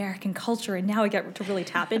American culture, and now I get to really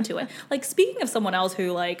tap into it. Like, speaking of someone else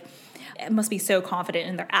who like must be so confident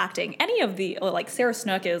in their acting. Any of the, like Sarah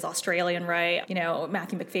Snook is Australian, right? You know,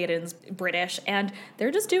 Matthew McFadden's British, and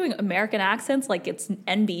they're just doing American accents like it's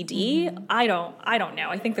NBD. Mm-hmm. I don't know.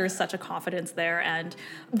 I think there's such a confidence there, and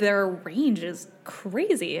their range is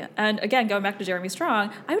crazy. And again, going back to Jeremy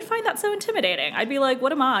Strong, I would find that so intimidating. I'd be like,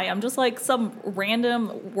 what am I? I'm just like some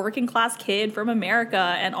random working class kid from America,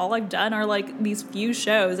 and all I've done are like these few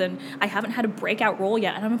shows, and I haven't had a breakout role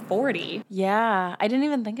yet, and I'm 40. Yeah, I didn't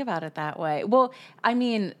even think about it that way. Well, I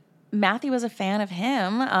mean, Matthew was a fan of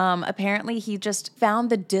him. Apparently, he just found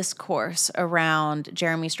the discourse around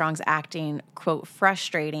Jeremy Strong's acting, quote,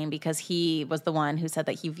 frustrating because he was the one who said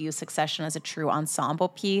that he views Succession as a true ensemble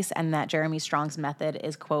piece and that Jeremy Strong's method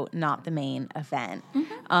is, quote, not the main event,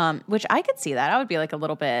 which I could see that. I would be like a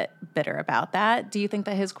little bit bitter about that. Do you think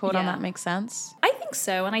that his quote on that makes sense? I think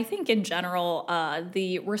so. And I think in general,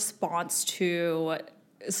 the response to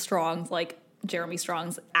Jeremy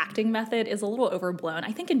Strong's acting method is a little overblown.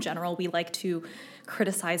 I think in general, we like to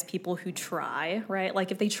criticize people who try, right?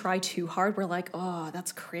 Like if they try too hard, we're like, oh,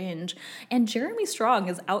 that's cringe. And Jeremy Strong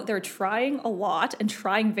is out there trying a lot and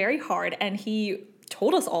trying very hard. And he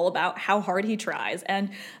told us all about how hard he tries.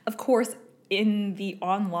 And of course, in the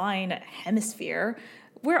online hemisphere,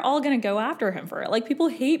 we're all going to go after him for it. Like, people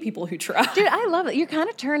hate people who try. Dude, I love it. You're kind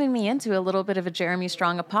of turning me into a little bit of a Jeremy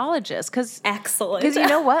Strong apologist. Excellent. Because you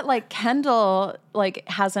know what? Like, Kendall, like,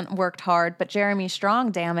 hasn't worked hard, but Jeremy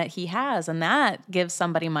Strong, damn it, he has. And that gives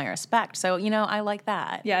somebody my respect. So, you know, I like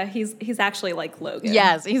that. Yeah, he's actually like Logan.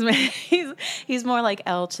 Yes, he's more like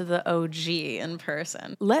L to the OG in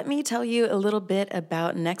person. Let me tell you a little bit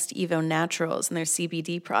about Next Evo Naturals and their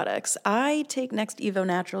CBD products. I take Next Evo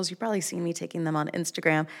Naturals. You've probably seen me taking them on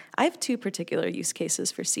Instagram. I have 2 particular use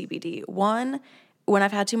cases for CBD. One, when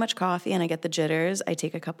I've had too much coffee and I get the jitters, I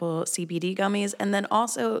take a couple CBD gummies. And then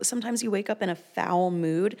also, sometimes you wake up in a foul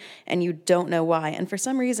mood and you don't know why. And for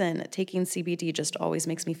some reason, taking CBD just always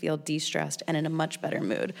makes me feel de-stressed and in a much better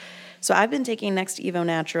mood. So I've been taking Next Evo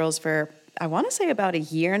Naturals for, I want to say about a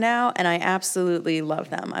year now, and I absolutely love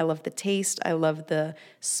them. I love the taste. I love the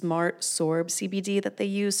smart sorb CBD that they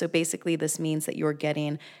use. So basically, this means that you're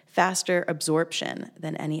getting faster absorption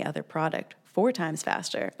than any other product, 4 times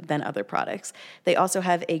faster than other products. They also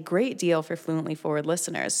have a great deal for Fluently Forward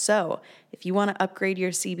listeners. So if you want to upgrade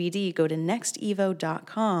your CBD, go to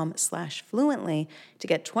nextevo.com/fluently to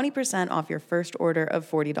get 20% off your first order of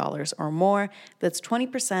 $40 or more. That's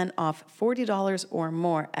 20% off $40 or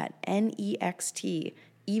more at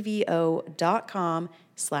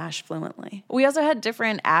nextevo.com/fluently. We also had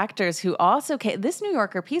different actors who also came. This New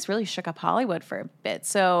Yorker piece really shook up Hollywood for a bit.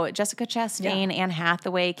 So Jessica Chastain, Anne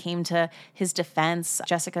Hathaway came to his defense.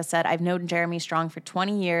 Jessica said, I've known Jeremy Strong for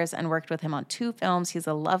 20 years and worked with him on 2 films. He's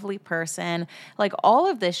a lovely person. Like, all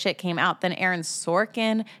of this shit came out. Then Aaron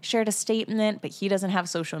Sorkin shared a statement, but he doesn't have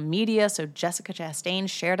social media. So Jessica Chastain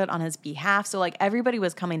shared it on his behalf. So like everybody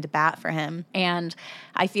was coming to bat for him. And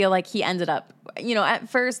I feel like he ended up, you know, at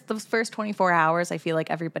first, those first 24 hours, I feel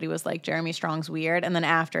like everybody was like, Jeremy Strong's weird. And then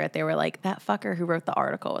after it, they were like, that fucker who wrote the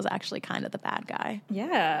article was actually kind of the bad guy.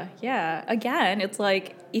 Yeah. Again, it's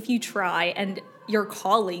like, if you try and your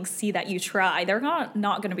colleagues see that you try, they're not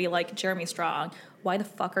going to be like, Jeremy Strong, why the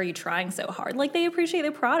fuck are you trying so hard? Like, they appreciate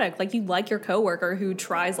the product. Like, you like your coworker who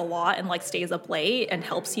tries a lot and like stays up late and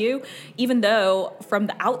helps you, even though from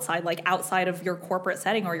the outside, like outside of your corporate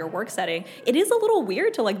setting or your work setting, it is a little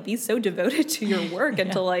weird to like be so devoted to your work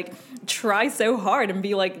and to like try so hard and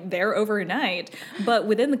be like there overnight. But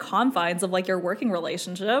within the confines of like your working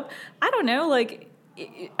relationship, I don't know, like,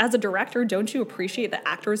 as a director, don't you appreciate the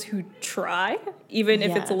actors who try, even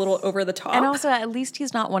if it's a little over the top? And also, at least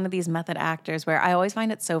he's not one of these method actors where I always find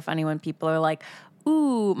it so funny when people are like,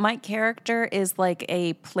 ooh, my character is like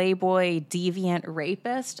a playboy deviant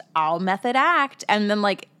rapist, I'll method act. And then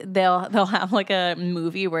like they'll have like a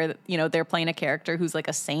movie where, you know, they're playing a character who's like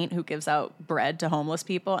a saint who gives out bread to homeless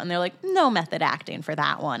people, and they're like, no method acting for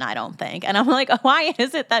that one, I don't think. And I'm like, why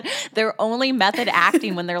is it that they're only method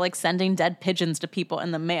acting when they're like sending dead pigeons to people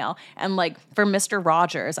in the mail? And like for Mr.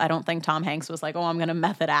 Rogers, I don't think Tom Hanks was like, oh, I'm gonna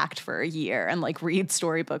method act for a year and like read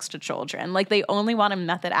storybooks to children. Like they only want to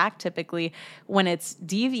method act typically when it's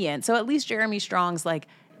deviant. So at least Jeremy Strong's like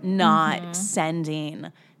not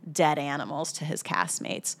sending dead animals to his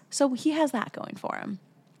castmates. So he has that going for him.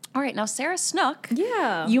 All right, now Sarah Snook.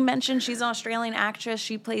 Yeah. You mentioned she's an Australian actress.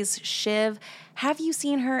 She plays Shiv. Have you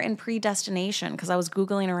seen her in Predestination? Because I was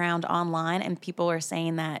Googling around online and people are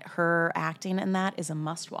saying that her acting in that is a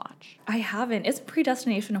must-watch. I haven't. Is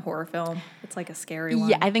Predestination a horror film? It's like a scary one.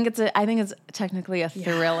 Yeah, I think it's technically a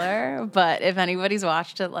thriller, but if anybody's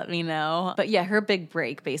watched it, let me know. But yeah, her big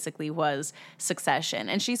break basically was Succession.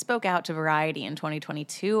 And she spoke out to Variety in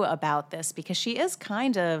 2022 about this because she is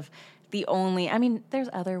kind of the only, I mean, there's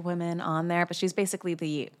other women on there, but she's basically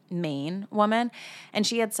the main woman. And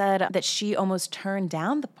she had said that she almost turned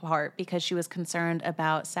down the part because she was concerned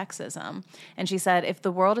about sexism. And she said, if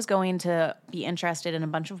the world is going to be interested in a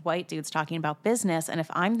bunch of white dudes talking about business, and if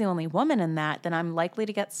I'm the only woman in that, then I'm likely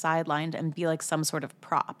to get sidelined and be like some sort of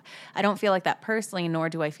prop. I don't feel like that personally, nor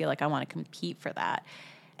do I feel like I want to compete for that.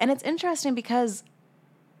 And it's interesting because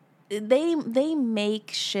they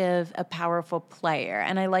make Shiv a powerful player,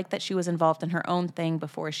 and I like that she was involved in her own thing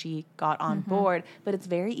before she got on board, but it's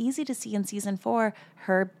very easy to see in season 4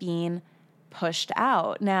 her being pushed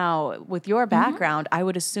out. Now, with your background, I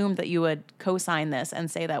would assume that you would co-sign this and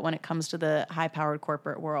say that when it comes to the high-powered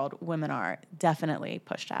corporate world, women are definitely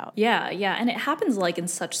pushed out. Yeah, and it happens like in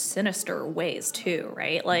such sinister ways too,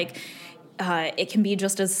 right? Like it can be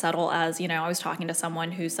just as subtle as, you know, I was talking to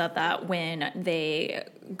someone who said that when they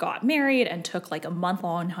got married and took like a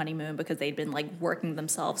month-long honeymoon because they'd been like working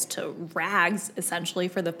themselves to rags essentially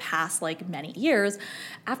for the past like many years,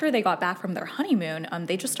 after they got back from their honeymoon,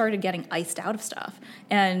 they just started getting iced out of stuff.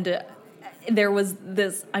 And there was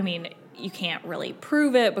this, I mean, you can't really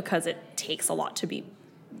prove it because it takes a lot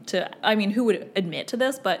who would admit to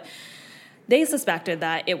this, but they suspected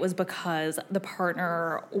that it was because the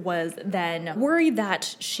partner was then worried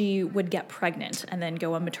that she would get pregnant and then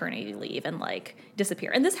go on maternity leave and like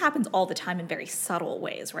disappear. And this happens all the time in very subtle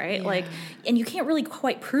ways, right? Yeah. Like, and you can't really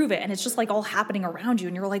quite prove it. And it's just like all happening around you.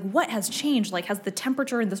 And you're like, what has changed? Like, has the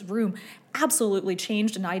temperature in this room absolutely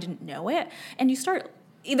changed and I didn't know it? And you start,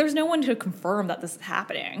 there's no one to confirm that this is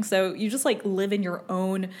happening. So you just like live in your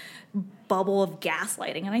own bubble of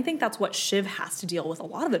gaslighting. And I think that's what Shiv has to deal with a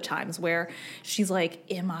lot of the times, where she's like,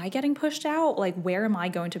 am I getting pushed out? Like, where am I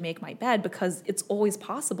going to make my bed? Because it's always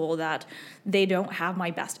possible that they don't have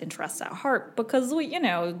my best interests at heart, because, you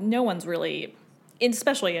know, no one's really,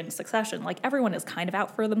 especially in Succession, like everyone is kind of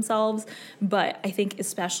out for themselves. But I think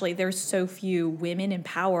especially there's so few women in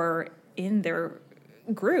power in their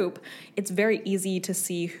group, it's very easy to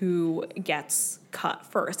see who gets cut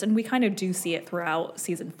first. And we kind of do see it throughout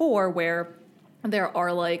season 4, where there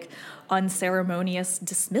are like unceremonious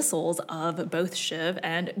dismissals of both Shiv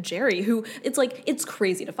and Jerry, who it's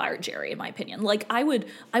crazy to fire Jerry, in my opinion. Like I would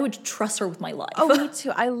trust her with my life. Oh, me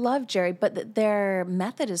too. I love Jerry, but their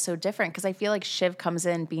method is so different, because I feel like Shiv comes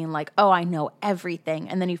in being like, oh, I know everything.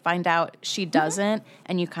 And then you find out she doesn't,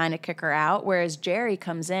 and you kind of kick her out. Whereas Jerry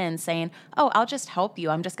comes in saying, oh, I'll just help you.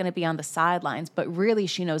 I'm just going to be on the sidelines. But really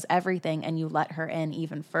she knows everything, and you let her in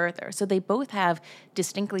even further. So they both have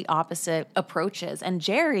distinctly opposite approaches. And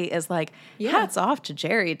Jerry is like, hats off to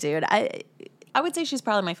Jerry, dude. I would say she's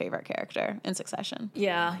probably my favorite character in Succession.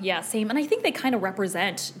 Yeah, same. And I think they kind of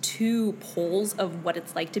represent two poles of what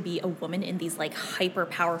it's like to be a woman in these like hyper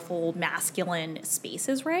powerful masculine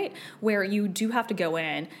spaces, right? Where you do have to go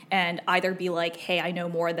in and either be like, hey, I know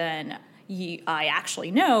more than I actually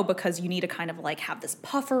know, because you need to kind of like have this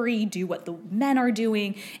puffery, do what the men are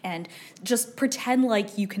doing, and just pretend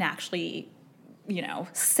like you can actually, you know,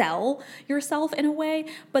 sell yourself in a way.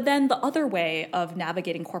 But then the other way of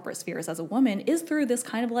navigating corporate spheres as a woman is through this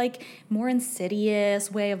kind of like more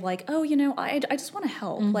insidious way of like, oh, you know, I just want to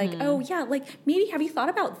help. Like, oh yeah, like maybe have you thought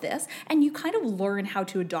about this? And you kind of learn how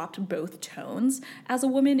to adopt both tones as a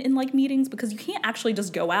woman in like meetings, because you can't actually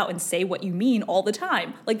just go out and say what you mean all the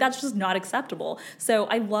time. Like that's just not acceptable. So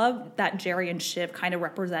I love that Jerry and Shiv kind of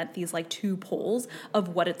represent these like two poles of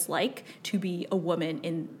what it's like to be a woman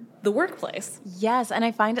in the workplace. Yes, and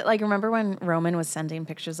I find it like, remember when Roman was sending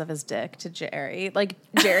pictures of his dick to Jerry? Like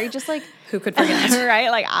Jerry just like Who could forget? right?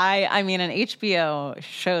 Like I mean, an HBO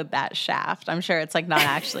showed that shaft. I'm sure it's like not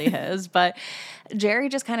actually his, but Jerry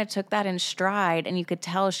just kind of took that in stride, and you could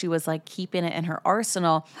tell she was like keeping it in her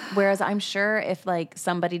arsenal. Whereas I'm sure if like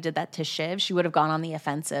somebody did that to Shiv, she would have gone on the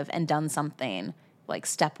offensive and done something like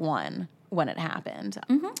step one when it happened.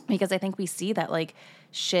 Because I think we see that like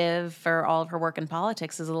Shiv, for all of her work in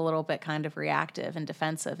politics, is a little bit kind of reactive and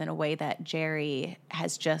defensive in a way that Jerry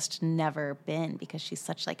has just never been, because she's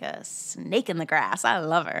such like a snake in the grass. I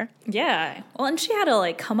love her. Yeah. Well, and she had to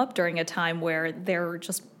like come up during a time where there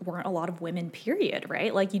just weren't a lot of women, period,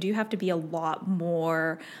 right? Like you do have to be a lot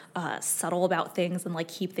more subtle about things and like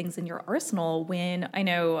keep things in your arsenal, when I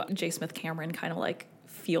know J. Smith Cameron kind of like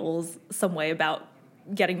feels some way about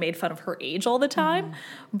getting made fun of her age all the time.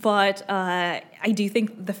 But I do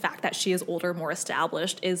think the fact that she is older, more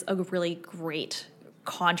established, is a really great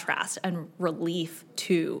contrast and relief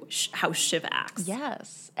to how Shiv acts.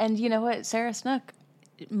 Yes. And you know what? Sarah Snook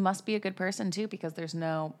must be a good person too, because there's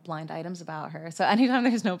no blind items about her. So anytime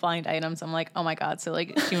there's no blind items, I'm like, oh my God. So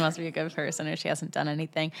like she must be a good person if she hasn't done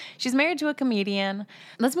anything. She's married to a comedian.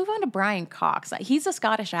 Let's move on to Brian Cox. He's a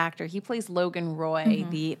Scottish actor. He plays Logan Roy,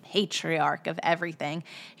 the patriarch of everything.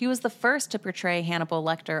 He was the first to portray Hannibal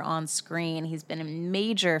Lecter on screen. He's been in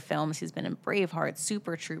major films. He's been in Braveheart,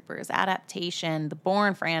 Super Troopers, Adaptation, the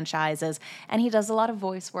Bourne franchises, and he does a lot of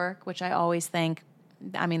voice work, which I always think,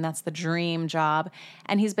 I mean, that's the dream job.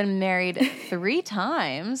 And he's been married 3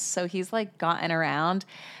 times, so he's like gotten around.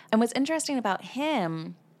 And what's interesting about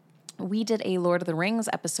him, we did a Lord of the Rings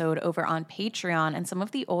episode over on Patreon, and some of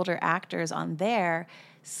the older actors on there,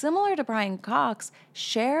 similar to Brian Cox,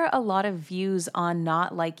 share a lot of views on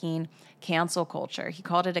not liking cancel culture. He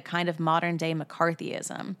called it a kind of modern day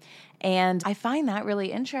McCarthyism. And I find that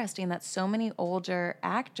really interesting that so many older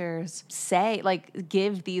actors say, like,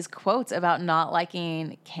 give these quotes about not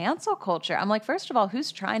liking cancel culture. I'm like, first of all,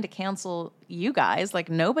 who's trying to cancel you guys? Like,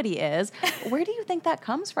 nobody is. Where do you think that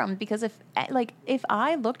comes from? Because if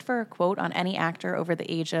I looked for a quote on any actor over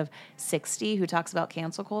the age of 60 who talks about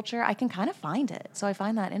cancel culture, I can kind of find it. So I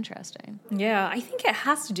find that interesting. Yeah, I think it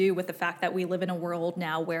has to do with the fact that we live in a world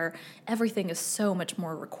now where everything is so much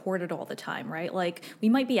more recorded all the time, right? Like, we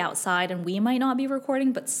might be outside and we might not be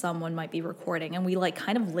recording, but someone might be recording. And we like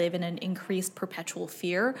kind of live in an increased perpetual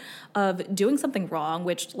fear of doing something wrong,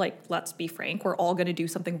 which, like, let's be frank, we're all going to do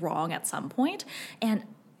something wrong at some point.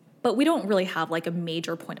 But we don't really have like a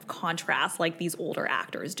major point of contrast like these older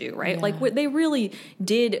actors do, right? Yeah. Like what they really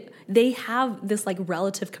did, they have this like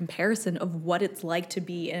relative comparison of what it's like to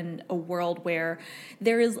be in a world where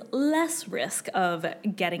there is less risk of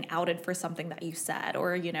getting outed for something that you said,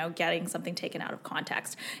 or, you know, getting something taken out of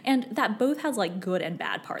context. And that both has like good and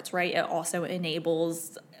bad parts, right? It also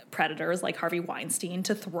enables predators like Harvey Weinstein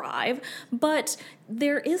to thrive. But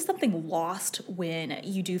there is something lost when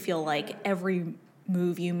you do feel like every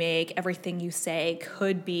move you make, everything you say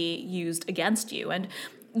could be used against you. And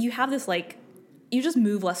you have this like, you just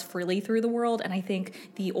move less freely through the world. And I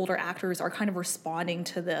think the older actors are kind of responding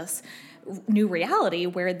to this new reality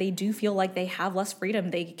where they do feel like they have less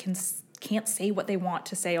freedom. They can't say what they want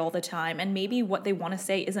to say all the time. And maybe what they want to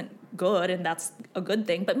say isn't good, and that's a good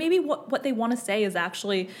thing. But maybe what they want to say is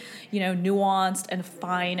actually, you know, nuanced and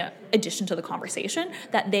fine addition to the conversation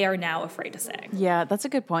that they are now afraid to say. Yeah, that's a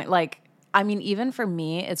good point. Like, I mean, even for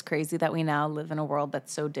me, it's crazy that we now live in a world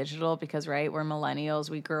that's so digital because, right, we're millennials.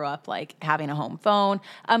 We grew up, like, having a home phone.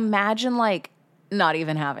 Imagine, like, not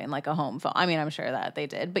even having, like, a home phone. I mean, I'm sure that they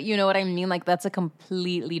did. But you know what I mean? Like, that's a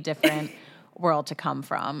completely different world to come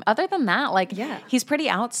from. Other than that, like, he's pretty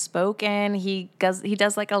outspoken. He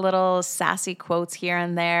does like a little sassy quotes here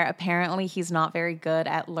and there. Apparently he's not very good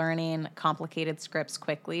at learning complicated scripts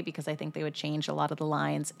quickly, because I think they would change a lot of the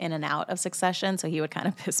lines in and out of Succession, so he would kind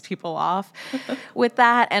of piss people off with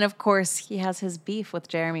that. And of course he has his beef with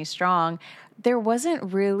Jeremy Strong. There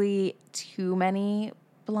wasn't really too many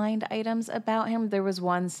blind items about him. There was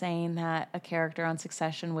one saying that a character on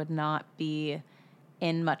Succession would not be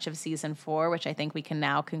in much of season 4, which I think we can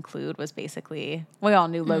now conclude was basically, we all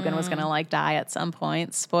knew Logan was going to like die at some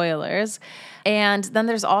point, spoilers. And then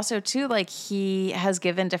there's also too, like, he has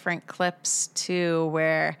given different clips too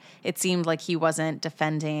where it seemed like he wasn't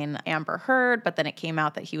defending Amber Heard, but then it came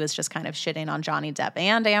out that he was just kind of shitting on Johnny Depp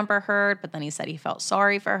and Amber Heard, but then he said he felt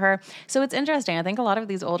sorry for her. So it's interesting. I think a lot of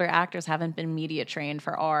these older actors haven't been media trained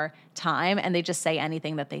for our time, and they just say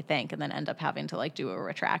anything that they think and then end up having to like do a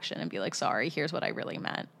retraction and be like, sorry, here's what I really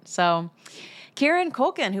meant. So Kieran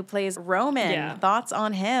Culkin, who plays Roman. Yeah. Thoughts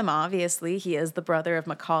on him? Obviously, he is the brother of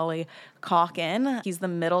Macaulay Culkin. He's the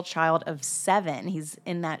middle child of 7. He's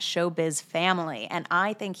in that showbiz family. And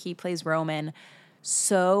I think he plays Roman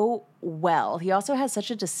so well. He also has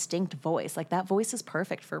such a distinct voice. Like, that voice is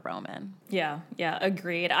perfect for Roman. Yeah,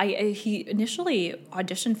 agreed. He initially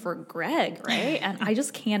auditioned for Greg, right? And I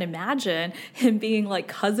just can't imagine him being like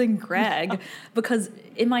cousin Greg because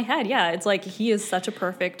in my head, yeah, it's like he is such a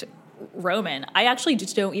perfect Roman. I actually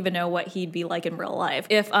just don't even know what he'd be like in real life.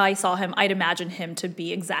 If I saw him, I'd imagine him to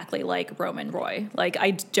be exactly like Roman Roy. Like,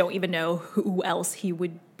 I don't even know who else he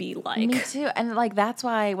would be like. Me too. And like, that's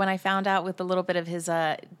why when I found out with a little bit of his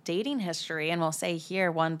dating history, and we'll say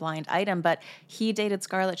here one blind item, but he dated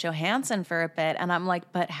Scarlett Johansson for a bit. And I'm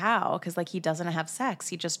like, but how? Because like, he doesn't have sex.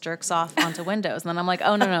 He just jerks off onto windows. And then I'm like,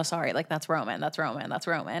 oh, no, sorry. Like, that's Roman. That's Roman. That's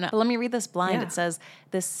Roman. But let me read this blind. Yeah. It says,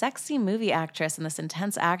 this sexy movie actress and this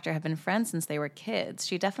intense actor have been friends since they were kids.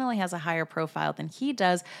 She definitely has a higher profile than he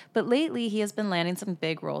does, but lately he has been landing some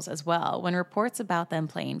big roles as well. When reports about them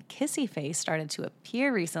playing kissy face started to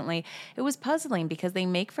appear recently, it was puzzling because they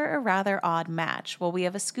make for a rather odd match. Well, we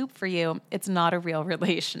have a scoop for you. It's not a real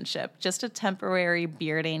relationship, just a temporary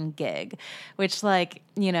bearding gig, which, like,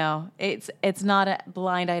 you know, it's not a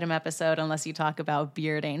blind item episode unless you talk about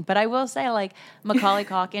bearding. But I will say, like, Macaulay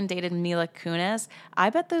Culkin dated Mila Kunis. I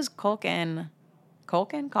bet those Culkin,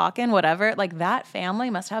 whatever, like, that family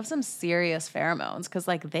must have some serious pheromones because,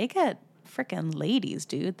 like, they get freaking ladies,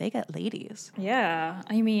 dude. They get ladies. Yeah.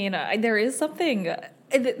 I mean, there is something,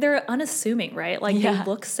 they're unassuming, right? Like, they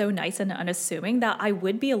look so nice and unassuming that I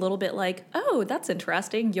would be a little bit like, oh, that's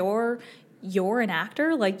interesting. You're an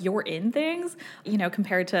actor, like, you're in things, you know,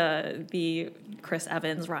 compared to the Chris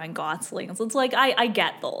Evans, Ryan Goslings. It's like, I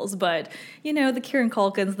get those, but, you know, the Kieran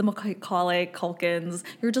Culkins, the Macaulay Culkins,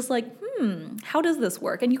 you're just like, how does this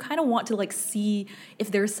work? And you kind of want to, like, see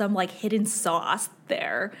if there's some, like, hidden sauce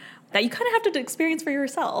there that you kind of have to experience for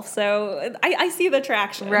yourself. So I see the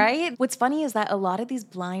traction. Right? What's funny is that a lot of these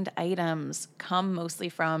blind items come mostly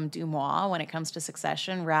from Dumois when it comes to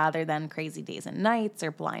Succession rather than Crazy Days and Nights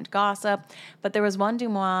or Blind Gossip. But there was one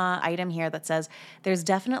Dumois item here that says, there's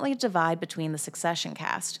definitely a divide between the Succession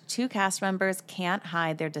cast. 2 cast members can't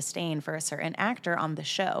hide their disdain for a certain actor on the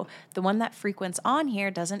show. The one that frequents on here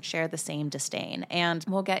doesn't share the same disdain. And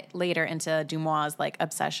we'll get later into Dumois' like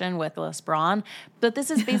obsession with Les Braun. But this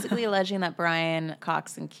is basically alleging that Brian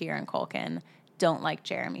Cox and Kieran Culkin don't like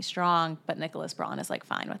Jeremy Strong, but Nicholas Braun is like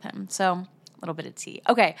fine with him. So a little bit of tea.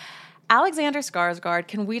 Okay, Alexander Skarsgård.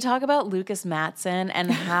 Can we talk about Lucas Matson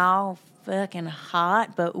and how fucking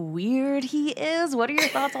hot but weird he is? What are your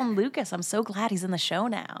thoughts on Lucas? I'm so glad he's in the show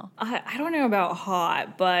now. I don't know about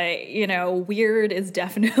hot, but, you know, weird is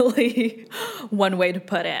definitely one way to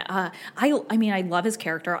put it. I mean, I love his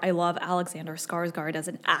character. I love Alexander Skarsgård as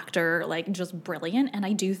an actor, like, just brilliant. And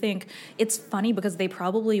I do think it's funny because they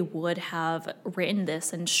probably would have written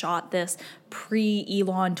this and shot this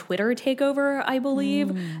pre-Elon Twitter takeover, I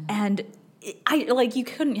believe. And you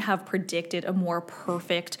couldn't have predicted a more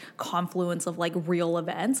perfect confluence of like real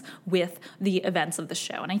events with the events of the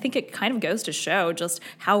show. And I think it kind of goes to show just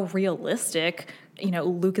how realistic, you know,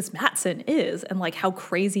 Lucas Matson is and like how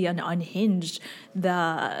crazy and unhinged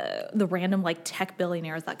the random like tech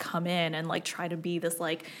billionaires that come in and like try to be this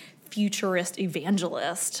like futurist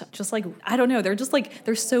evangelist. Just like, I don't know, they're just like,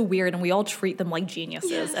 they're so weird and we all treat them like geniuses.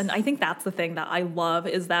 Yes. And I think that's the thing that I love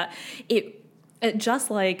is that it just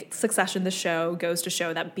like Succession, the show goes to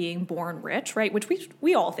show that being born rich, right, which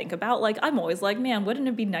we all think about. Like, I'm always like, man, wouldn't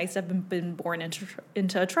it be nice to have been born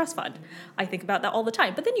into a trust fund? I think about that all the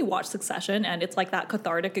time. But then you watch Succession, and it's like that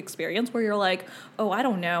cathartic experience where you're like, oh, I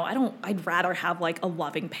don't know. I'd rather have like a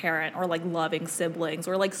loving parent or like loving siblings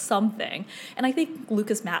or like something. And I think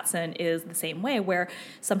Lucas Matson is the same way, where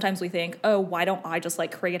sometimes we think, oh, why don't I just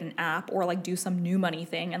like create an app or like do some new money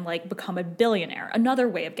thing and like become a billionaire? Another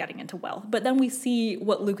way of getting into wealth. But then we see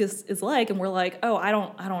what Lucas is like and we're like, oh, I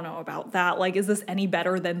don't know about that. Like, is this any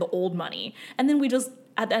better than the old money? And then we just,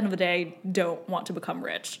 at the end of the day, don't want to become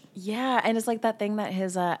rich. Yeah, and it's like that thing that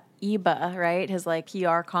his Eba, right? His like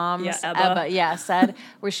PR comms, Ebba, said,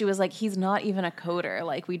 where she was like, he's not even a coder.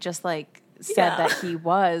 Like, we just like said that he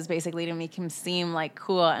was, basically, to make him seem like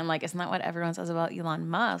cool. And like, isn't that what everyone says about Elon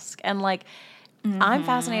Musk? And like, I'm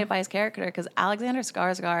fascinated by his character because Alexander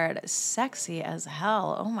Skarsgård, sexy as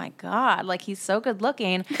hell. Oh my God. Like, he's so good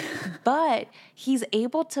looking, but he's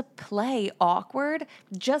able to play awkward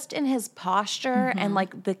just in his posture and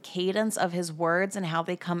like the cadence of his words and how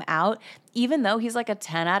they come out. Even though he's like a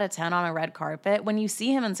 10 out of 10 on a red carpet, when you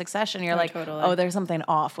see him in Succession, you're like, totally. Oh, there's something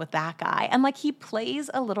off with that guy. And like, he plays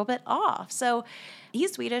a little bit off. So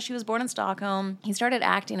He's Swedish. He was born in Stockholm. He started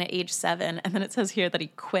acting at age 7. And then it says here that he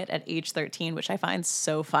quit at age 13, which I find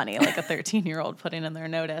so funny. Like a 13-year-old putting in their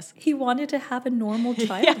notice. He wanted to have a normal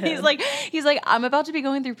childhood. Yeah, he's like, I'm about to be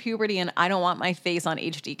going through puberty and I don't want my face on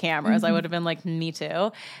HD cameras. I would have been like, me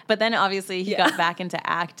too. But then obviously he got back into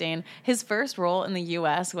acting. His first role in the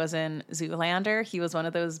US was in Zoolander. He was one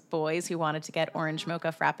of those boys who wanted to get orange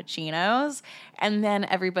mocha frappuccinos. And then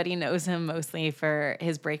everybody knows him mostly for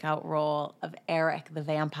his breakout role of Eric the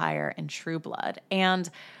vampire in True Blood. And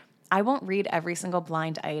I won't read every single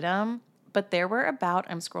blind item, but there were about,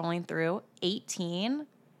 I'm scrolling through, 18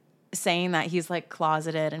 saying that he's like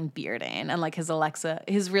closeted and bearding, and like his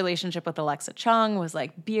relationship with Alexa Chung was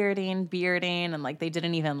like bearding, and like they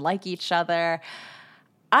didn't even like each other.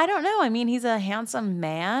 I don't know. I mean, he's a handsome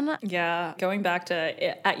man. Yeah. Going back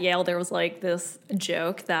to at Yale, there was like this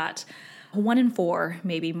joke that 1 in 4,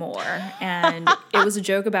 maybe more. And it was a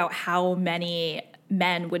joke about how many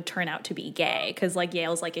men would turn out to be gay, because like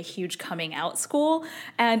Yale's like a huge coming out school,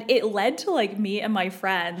 and it led to like me and my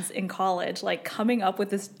friends in college like coming up with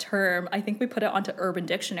this term. I think we put it onto Urban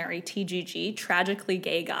Dictionary, TGG, tragically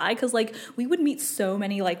gay guy, because like we would meet so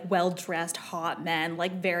many like well-dressed hot men,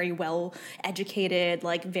 like very well educated,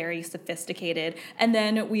 like very sophisticated, and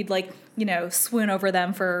then we'd like, you know, swoon over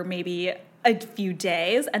them for maybe a few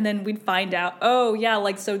days, and then we'd find out, oh yeah,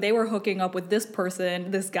 like so they were hooking up with this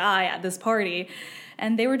person, this guy at this party,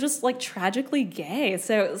 and they were just like tragically gay.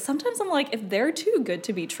 So sometimes I'm like, if they're too good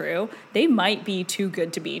to be true, they might be too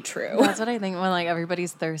good to be true. That's what I think when like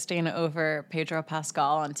everybody's thirsting over Pedro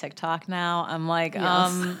Pascal on TikTok now. I'm like,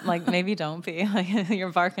 Yes. like maybe don't be. Like you're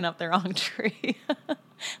barking up the wrong tree.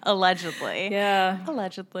 Allegedly. Yeah.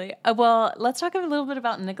 Allegedly. Well, let's talk a little bit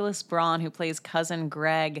about Nicholas Braun, who plays cousin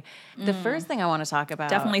Greg. The first thing I want to talk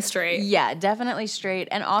about. Definitely straight. Yeah, definitely straight.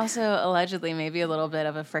 And also allegedly maybe a little bit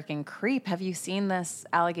of a freaking creep. Have you seen this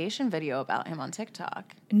allegation video about him on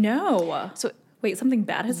TikTok? No. So Wait, something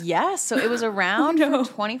bad has... yes. So it was around Oh, no.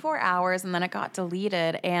 for 24 hours and then it got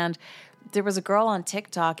deleted. And there was a girl on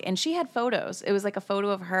TikTok and she had photos. It was like a photo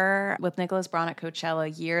of her with Nicholas Braun at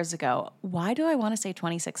Coachella years ago. Why do I want to say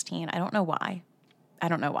 2016? I don't know why.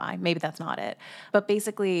 Maybe that's not it. But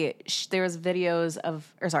basically, there was photos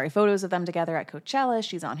of them together at Coachella.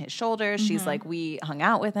 She's on his shoulders. She's like, we hung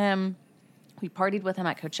out with him. We partied with him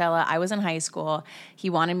at Coachella. I was in high school.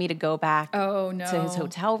 He wanted me to go back to his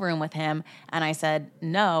hotel room with him. And I said,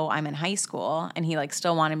 no, I'm in high school. And he like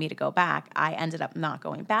still wanted me to go back. I ended up not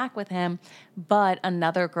going back with him. But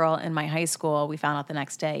another girl in my high school, we found out the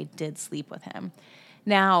next day, did sleep with him.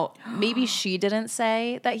 Now, maybe she didn't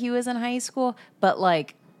say that he was in high school, but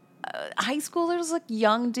like high schoolers, like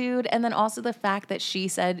young dude. And then also the fact that she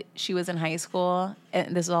said she was in high school,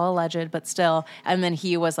 and this is all alleged, but still. And then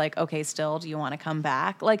he was like, okay, still, do you want to come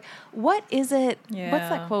back? Like, what is it? Yeah. What's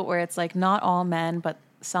that quote where it's like, not all men, but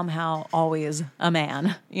somehow always a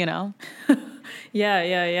man, you know?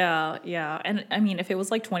 Yeah. And I mean, if it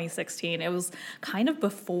was like 2016, it was kind of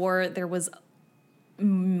before there was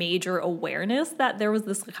major awareness that there was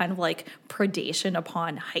this kind of like predation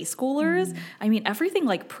upon high schoolers. I mean, everything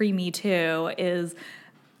like pre-Me Too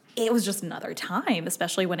it was just another time,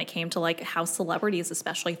 especially when it came to like how celebrities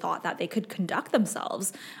especially thought that they could conduct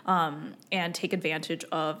themselves and take advantage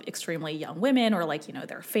of extremely young women or like, you know,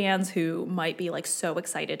 their fans who might be like so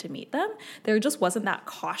excited to meet them. There just wasn't that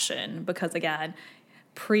caution because again,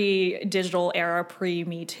 pre-digital era,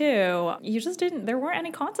 pre-Me Too, there weren't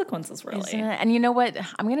any consequences really. Isn't it? And you know what?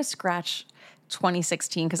 I'm going to scratch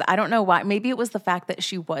 2016 because I don't know why. Maybe it was the fact that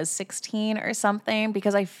she was 16 or something,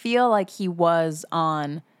 because I feel like he was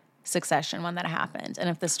on Succession when that happened. And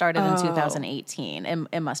if this started in 2018,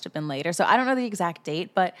 it must have been later. So I don't know the exact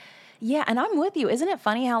date, but yeah, and I'm with you. Isn't it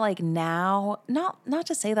funny how like now, not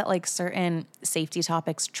to say that like certain safety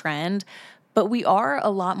topics trend, but we are a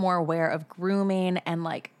lot more aware of grooming and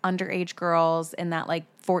like underage girls in that like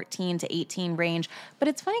 14 to 18 range. But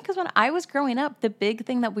it's funny because when I was growing up, the big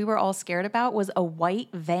thing that we were all scared about was a white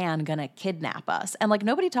van gonna kidnap us. And like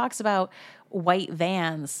nobody talks about white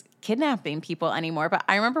vans kidnapping people anymore. But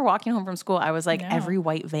I remember walking home from school, I was like, every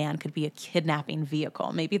white van could be a kidnapping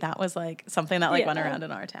vehicle. Maybe that was like something that like went around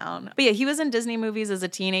in our town. But yeah, he was in Disney movies as a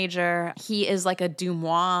teenager. He is like a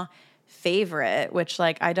Dumois favorite, which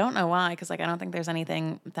like I don't know why, because like I don't think there's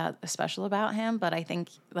anything that special about him, but I think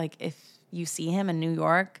like if you see him in New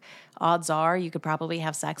York, odds are you could probably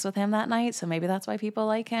have sex with him that night, so maybe that's why people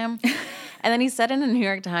like him. And then he said in a New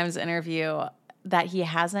York Times interview that he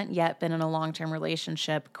hasn't yet been in a long-term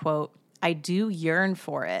relationship, quote, I do yearn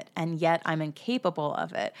for it, and yet I'm incapable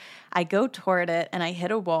of it. I go toward it and I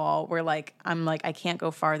hit a wall where I'm like, I can't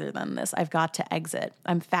go farther than this. I've got to exit.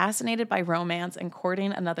 I'm fascinated by romance and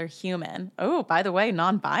courting another human. Oh, by the way,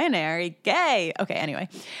 non-binary, gay. Okay, anyway,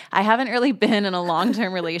 I haven't really been in a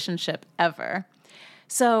long-term relationship ever.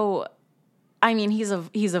 So, I mean, he's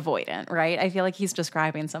avoidant, right? I feel like he's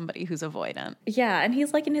describing somebody who's avoidant. Yeah, and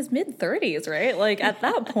he's like in his mid-30s, right? Like at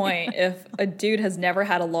that point, if a dude has never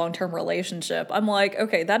had a long-term relationship, I'm like,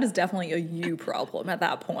 okay, that is definitely a you problem at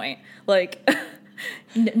that point. Like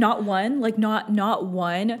not one, like not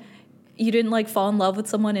one. You didn't like fall in love with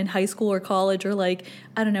someone in high school or college or like,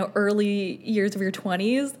 I don't know, early years of your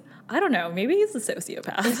 20s. I don't know. Maybe he's a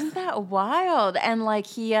sociopath. Isn't that wild? And like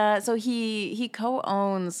he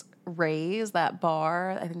co-owns Ray's, that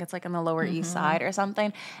bar. I think it's like on the Lower East Side or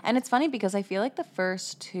something. And it's funny because I feel like the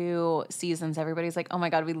first 2 seasons, everybody's like, oh my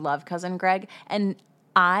God, we love Cousin Greg. And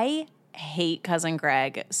I hate Cousin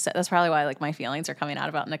Greg. So that's probably why like my feelings are coming out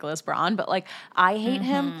about Nicholas Braun. But like I hate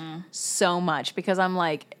him so much because I'm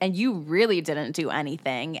like, and you really didn't do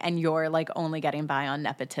anything, and you're like only getting by on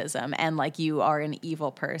nepotism, and like you are an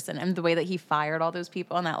evil person. And the way that he fired all those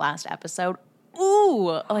people in that last episode,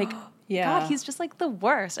 ooh, like Yeah. God, he's just like the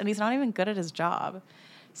worst, and he's not even good at his job.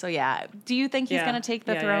 So yeah, do you think he's going to take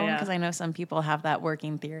the throne? Because I know some people have that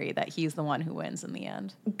working theory that he's the one who wins in the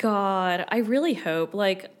end. God, I really hope,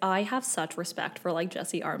 like, I have such respect for, like,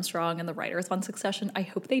 Jesse Armstrong and the writers on Succession. I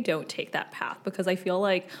hope they don't take that path because I feel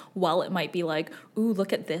like while it might be like, ooh,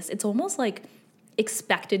 look at this, it's almost like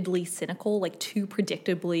expectedly cynical, like too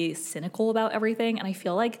predictably cynical about everything. And I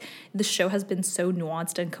feel like the show has been so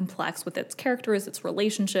nuanced and complex with its characters, its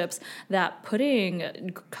relationships, that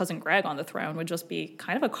putting Cousin Greg on the throne would just be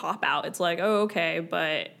kind of a cop-out. It's like, oh, okay,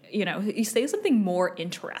 but, you know, you say something more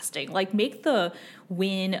interesting. Like, make the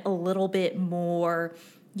win a little bit more,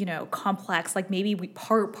 you know, complex. Like maybe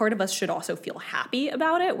part of us should also feel happy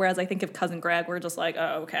about it. Whereas I think if Cousin Greg, we're just like,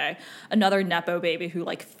 oh, okay, another Nepo baby who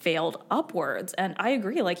like failed upwards. And I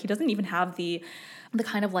agree, like he doesn't even have the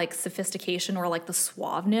kind of like sophistication or like the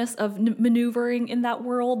suaveness of maneuvering in that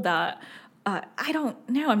world that I don't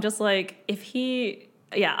know. I'm just like,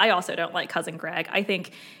 I also don't like Cousin Greg. I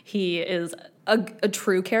think he is a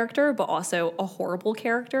true character, but also a horrible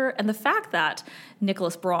character. And the fact that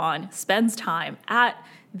Nicholas Braun spends time at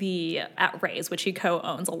Ray's, which he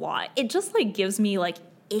co-owns a lot, it just like gives me like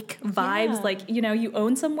ick vibes. Yeah. Like, you know, you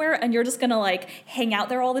own somewhere and you're just gonna like hang out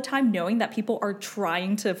there all the time knowing that people are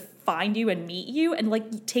trying to find you and meet you and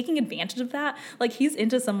like taking advantage of that. Like he's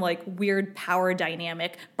into some like weird power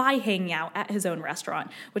dynamic by hanging out at his own restaurant,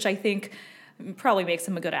 which I think probably makes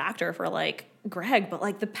him a good actor for like Greg, but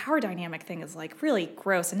like the power dynamic thing is like really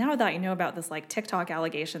gross. And now that you know about this like TikTok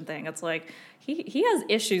allegation thing, it's like he has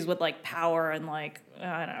issues with like power and like,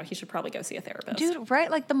 I don't know, he should probably go see a therapist. Dude, right?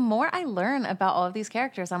 Like the more I learn about all of these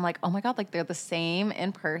characters, I'm like, oh my God, like they're the same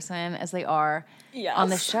in person as they are on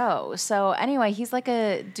the show. So anyway, he's like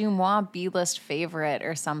a Dumois B-list favorite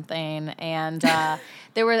or something. And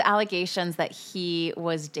there were allegations that he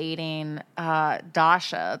was dating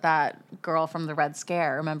Dasha, that girl from the Red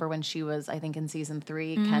Scare. Remember when she was, I think in season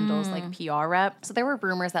 3, Kendall's like PR rep? So there were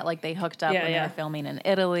rumors that like they hooked up when they were filming in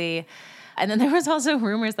Italy. And then there was also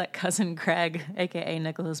rumors that Cousin Greg, a.k.a.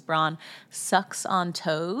 Nicholas Braun, sucks on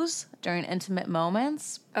toes during intimate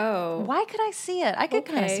moments. Oh. Why could I see it? I could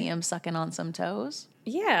kind of see him sucking on some toes.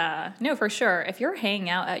 Yeah, no, for sure. If you're hanging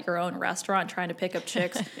out at your own restaurant trying to pick up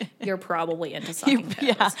chicks, you're probably into sucking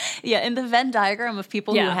toes. Yeah. In the Venn diagram of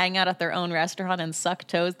people who hang out at their own restaurant and suck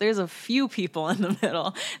toes, there's a few people in the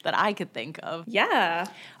middle that I could think of. Yeah.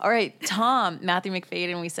 All right, Tom, Matthew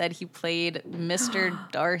McFadden, we said he played Mr.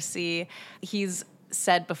 Darcy. He's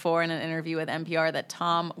said before in an interview with NPR that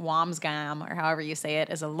Tom Wamsgam, or however you say it,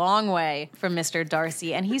 is a long way from Mr.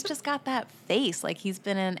 Darcy. And he's just got that face. Like, he's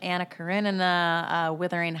been in Anna Karenina,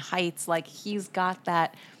 Wuthering Heights. Like, he's got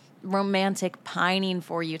that romantic pining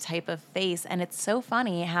for you type of face. And it's so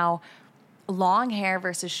funny how long hair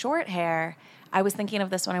versus short hair, I was thinking of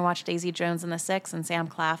this when I watched Daisy Jones and the Six, and Sam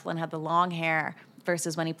Claflin had the long hair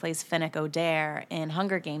versus when he plays Finnick Odair in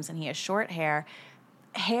Hunger Games and he has short hair.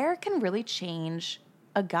 Hair can really change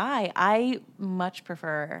a guy. I much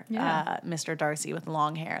prefer Mr. Darcy with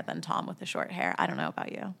long hair than Tom with the short hair. I don't know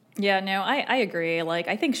about you. Yeah, no, I agree. Like,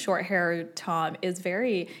 I think short hair Tom is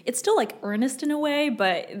it's still like earnest in a way,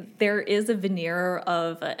 but there is a veneer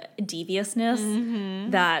of deviousness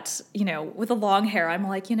that, you know, with the long hair, I'm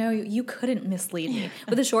like, you know, you couldn't mislead me.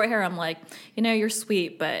 With the short hair, I'm like, you know, you're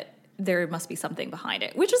sweet, but there must be something behind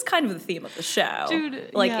it, which is kind of the theme of the show.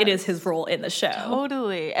 Dude, like, it is his role in the show.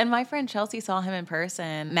 Totally. And my friend Chelsea saw him in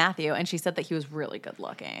person, Matthew, and she said that he was really good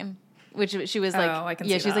looking. which she was like, I can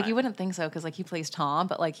yeah, see she's like, that. you wouldn't think so because like he plays Tom,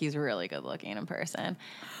 but like he's really good looking in person.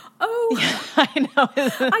 Oh, I know.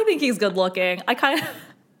 I think he's good looking.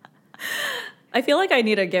 I feel like I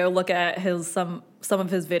need to go look at some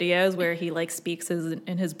of his videos where he like speaks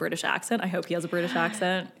in his British accent. I hope he has a British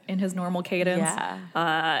accent in his normal cadence.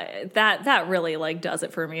 Yeah. That really like does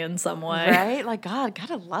it for me in some way. Right? Like, God,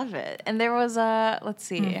 gotta love it. And there was let's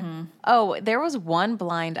see. Oh, there was one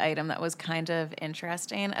blind item that was kind of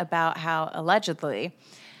interesting about how allegedly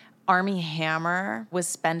Army Hammer was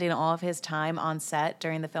spending all of his time on set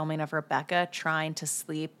during the filming of Rebecca trying to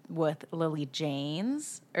sleep with Lily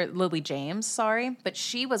James, sorry. But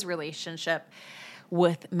she was relationship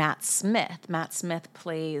with Matt Smith. Matt Smith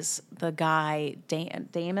plays the guy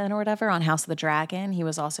Damon or whatever on House of the Dragon. He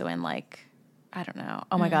was also in like, I don't know.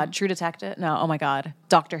 Oh my God, True Detective? No, oh my God,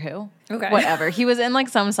 Doctor Who? Okay. Whatever. He was in like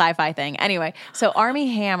some sci-fi thing. Anyway, so Army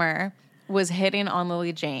Hammer was hitting on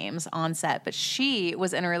Lily James on set, but she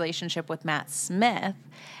was in a relationship with Matt Smith.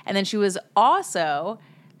 And then she was also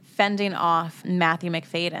fending off Matthew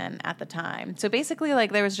McFadden at the time. So basically,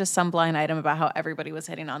 like, there was just some blind item about how everybody was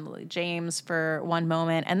hitting on Lily James for one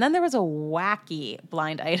moment. And then there was a wacky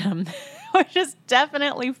blind item, which is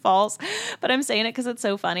definitely false, but I'm saying it because it's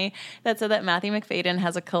so funny, that said that Matthew McFadden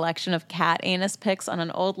has a collection of cat anus pics on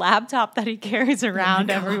an old laptop that he carries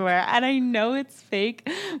around everywhere. And I know it's fake,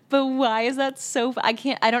 but why is that so? I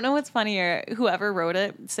don't know what's funnier, whoever wrote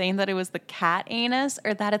it saying that it was the cat anus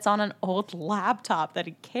or that it's on an old laptop that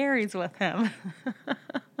he carries with him.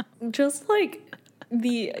 Just like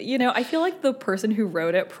I feel like the person who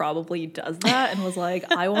wrote it probably does that and was like,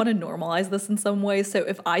 I want to normalize this in some way. So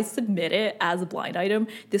if I submit it as a blind item,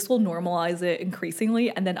 this will normalize it increasingly.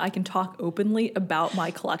 And then I can talk openly about my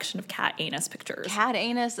collection of cat anus pictures. Cat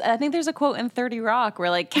anus. I think there's a quote in 30 Rock where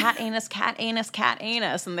like cat anus, cat anus, cat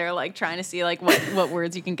anus. And they're like trying to see like what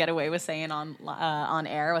words you can get away with saying on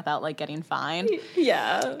air without like getting fined.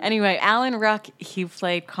 Yeah. Anyway, Alan Ruck, he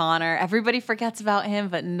played Connor. Everybody forgets about him,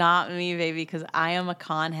 but not me, baby, because I am a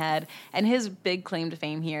con head. And his big claim to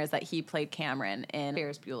fame here is that he played Cameron in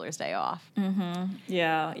Ferris Bueller's Day Off. Mm-hmm.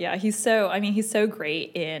 Yeah. He's so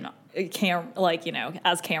great in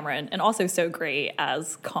as Cameron, and also so great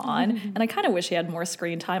as Con. And I kind of wish he had more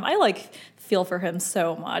screen time. I like feel for him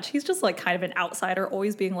so much. He's just like kind of an outsider,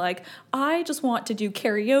 always being like, I just want to do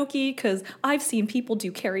karaoke because I've seen people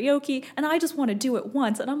do karaoke and I just want to do it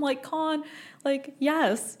once. And I'm like, Con, like,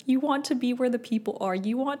 yes, you want to be where the people are.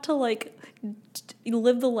 You want to like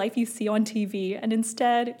live the life you see on TV, and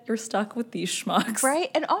instead you're stuck with these schmucks. Right?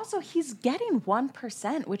 And also he's getting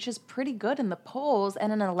 1%, which is pretty good in the polls.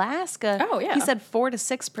 And in Alaska, he said 4 to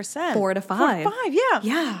 6%. 4 to 5. 4 to 5, yeah.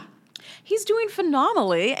 Yeah. He's doing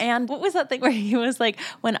phenomenally. And what was that thing where he was like,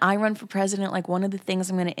 when I run for president, like one of the things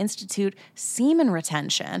I'm going to institute, semen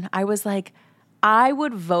retention. I was like, I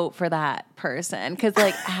would vote for that person. Because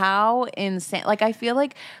like how insane, like I feel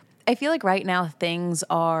like right now things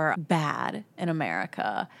are bad in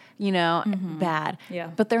America, bad.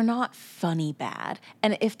 Yeah. But they're not funny bad.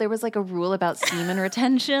 And if there was like a rule about semen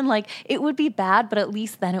retention, like it would be bad, but at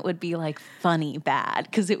least then it would be like funny bad,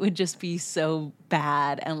 because it would just be so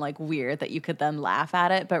bad and like weird that you could then laugh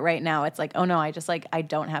at it. But right now it's like, oh no, I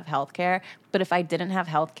don't have health care. But if I didn't have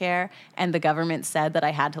health care and the government said that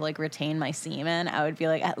I had to like retain my semen, I would be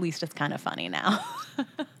like, at least it's kind of funny now.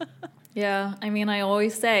 Yeah, I mean, I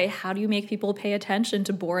always say, how do you make people pay attention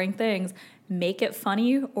to boring things? Make it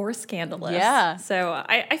funny or scandalous. Yeah. So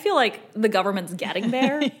I feel like the government's getting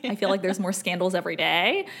there. I feel like there's more scandals every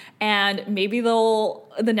day. And maybe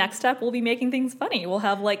the next step will be making things funny. We'll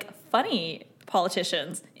have like funny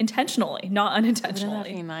politicians intentionally, not unintentionally.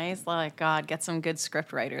 Wouldn't that be nice? Like, God, get some good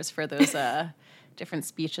script writers for those different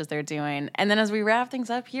speeches they're doing. And then as we wrap things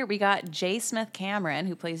up here, we got J. Smith Cameron,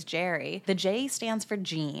 who plays Jerry. The J stands for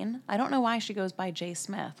Jean. I don't know why she goes by J.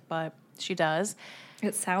 Smith, but she does.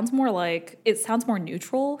 It sounds more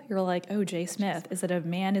neutral. You're like, oh, J. Smith. Is it a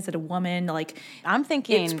man? Is it a woman? Like, I'm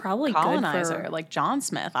thinking it's probably colonizer, good for, like John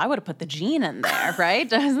Smith. I would have put the Gene in there,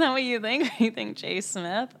 right? Isn't that what you think? You think J.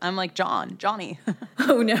 Smith? I'm like Johnny.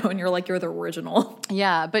 Oh no, and you're like, you're the original.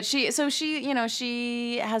 Yeah, but she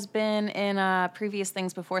has been in previous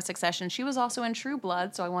things before Succession. She was also in True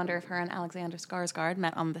Blood, so I wonder if her and Alexander Skarsgård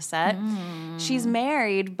met on the set. She's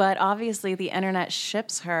married, but obviously the internet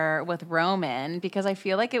ships her with Roman, because I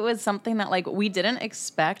feel like it was something that like we didn't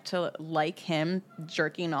expect to like him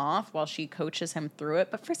jerking off while she coaches him through it.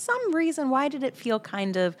 But for some reason, why did it feel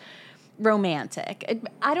kind of romantic.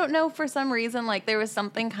 I don't know, for some reason, like there was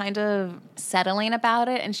something kind of settling about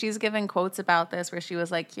it. And she's given quotes about this where she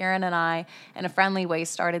was like, Kieran and I, in a friendly way,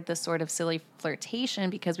 started this sort of silly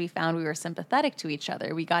flirtation because we found we were sympathetic to each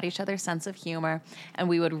other. We got each other's sense of humor and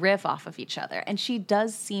we would riff off of each other. And she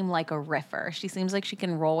does seem like a riffer. She seems like she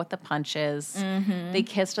can roll with the punches. Mm-hmm. They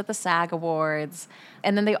kissed at the SAG Awards.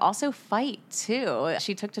 And then they also fight too.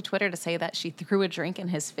 She took to Twitter to say that she threw a drink in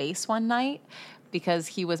his face one night because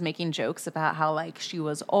he was making jokes about how, like, she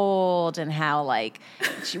was old and how, like,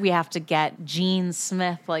 we have to get Jean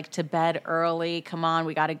Smith, like, to bed early. Come on,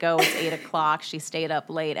 we got to go. It's 8 o'clock. She stayed up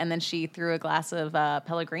late. And then she threw a glass of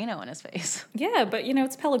Pellegrino in his face. Yeah, but,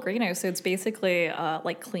 it's Pellegrino, so it's basically,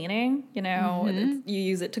 like, cleaning, You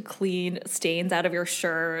use it to clean stains out of your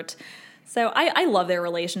shirt. So I love their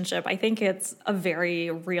relationship. I think it's a very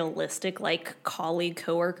realistic, like, colleague,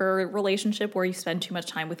 coworker relationship where you spend too much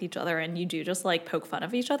time with each other and you do just, like, poke fun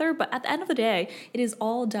of each other. But at the end of the day, it is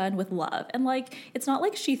all done with love. And, like, it's not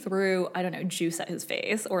like she threw, I don't know, juice at his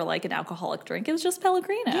face or, like, an alcoholic drink. It was just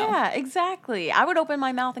Pellegrino. Yeah, exactly. I would open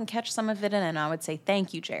my mouth and catch some of it in and I would say,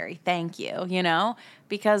 thank you, Jerry. Thank you,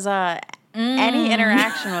 because any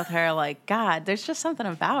interaction with her, like, God, there's just something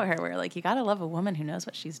about her where, like, you got to love a woman who knows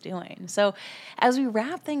what she's doing. So as we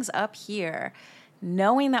wrap things up here,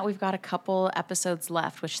 knowing that we've got a couple episodes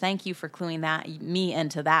left, which thank you for cluing me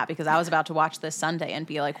into that, because I was about to watch this Sunday and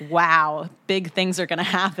be like, wow, big things are going to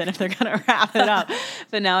happen if they're going to wrap it up.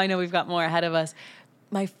 But now I know we've got more ahead of us.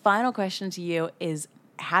 My final question to you is,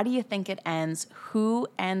 how do you think it ends? Who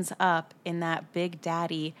ends up in that Big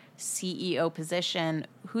Daddy CEO position?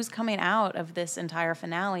 Who's coming out of this entire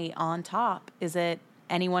finale on top? Is it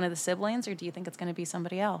any one of the siblings, or do you think it's going to be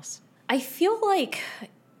somebody else? I feel like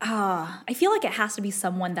it has to be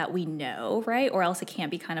someone that we know, right? Or else it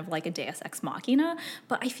can't be kind of like a Deus Ex Machina.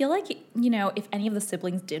 But I feel like, if any of the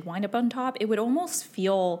siblings did wind up on top, it would almost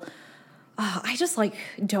feel... I just, like,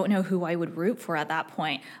 don't know who I would root for at that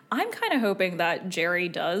point. I'm kind of hoping that Jerry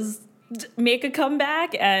does make a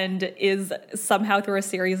comeback and is somehow, through a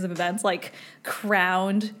series of events, like,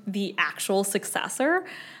 crowned the actual successor.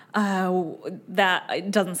 That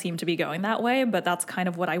doesn't seem to be going that way, but that's kind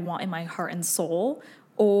of what I want in my heart and soul.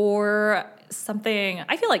 Or something,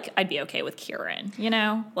 I feel like I'd be okay with Kieran,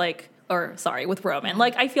 with Roman.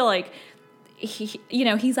 Like, I feel like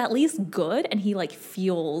he's at least good, and he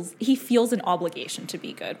feels an obligation to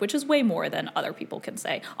be good, which is way more than other people can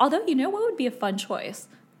say. Although, what would be a fun choice?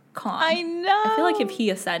 Khan. I know. I feel like if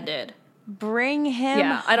he ascended, bring him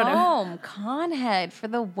home. I don't know. Conhead for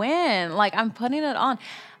the win. Like, I'm putting it on.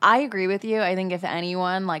 I agree with you. I think if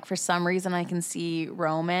anyone, like, for some reason I can see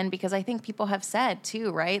Roman, because I think people have said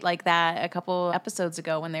too, right? Like that a couple episodes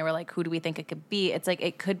ago when they were like, who do we think it could be? It's like,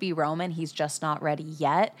 it could be Roman. He's just not ready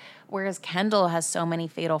yet. Whereas Kendall has so many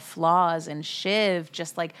fatal flaws, and Shiv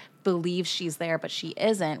just, like, believes she's there, but she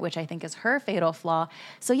isn't, which I think is her fatal flaw.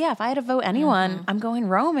 So yeah, if I had to vote anyone, I'm going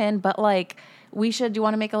Roman, but, like, do you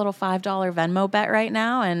want to make a little $5 Venmo bet right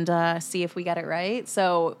now and see if we get it right?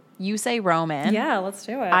 So you say Roman. Yeah, let's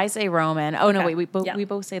do it. I say Roman. Oh, okay. No, wait, we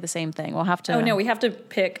both say the same thing. We'll have to. Oh, no, we have to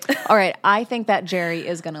pick. All right, I think that Jerry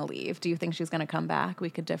is going to leave. Do you think she's going to come back? We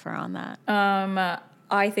could differ on that.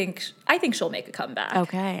 I think she'll make a comeback.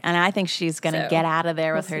 Okay, and I think she's going to get out of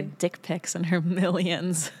there with her dick pics and her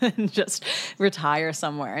millions and just retire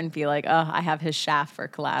somewhere and be like, oh, I have his shaft for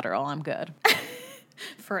collateral. I'm good.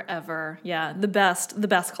 Forever. Yeah, the best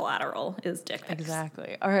collateral is dick pics.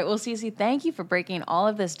 Exactly. All right, well, Cece, thank you for breaking all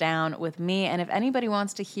of this down with me. And if anybody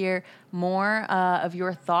wants to hear more of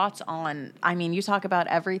your thoughts on, you talk about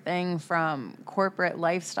everything from corporate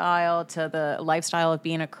lifestyle to the lifestyle of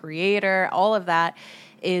being a creator, all of that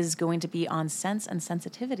is going to be on Sense and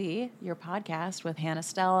Sensitivity, your podcast with Hannah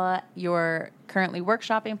Stella, your currently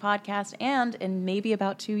workshopping podcast, and in maybe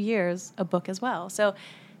about 2 years, a book as well. So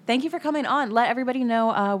thank you for coming on. Let everybody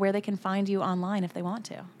know where they can find you online if they want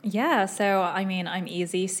to. Yeah, so I'm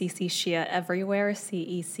easy, Cece Shia everywhere,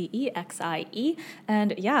 CECEXIE.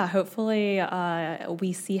 And yeah, hopefully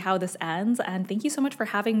we see how this ends. And thank you so much for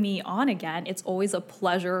having me on again. It's always a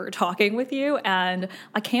pleasure talking with you, and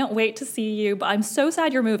I can't wait to see you. But I'm so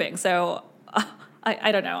sad you're moving, so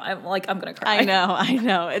I don't know. I'm going to cry. I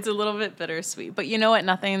know. It's a little bit bittersweet. But you know what?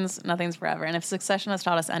 Nothing's forever. And if Succession has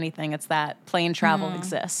taught us anything, it's that plane travel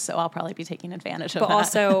exists. So I'll probably be taking advantage of that. But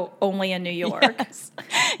also only in New York. Yes.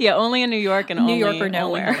 Yeah, only in New York and New York or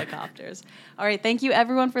nowhere. Only helicopters. All right. Thank you,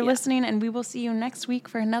 everyone, for listening. And we will see you next week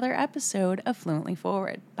for another episode of Fluently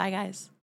Forward. Bye, guys.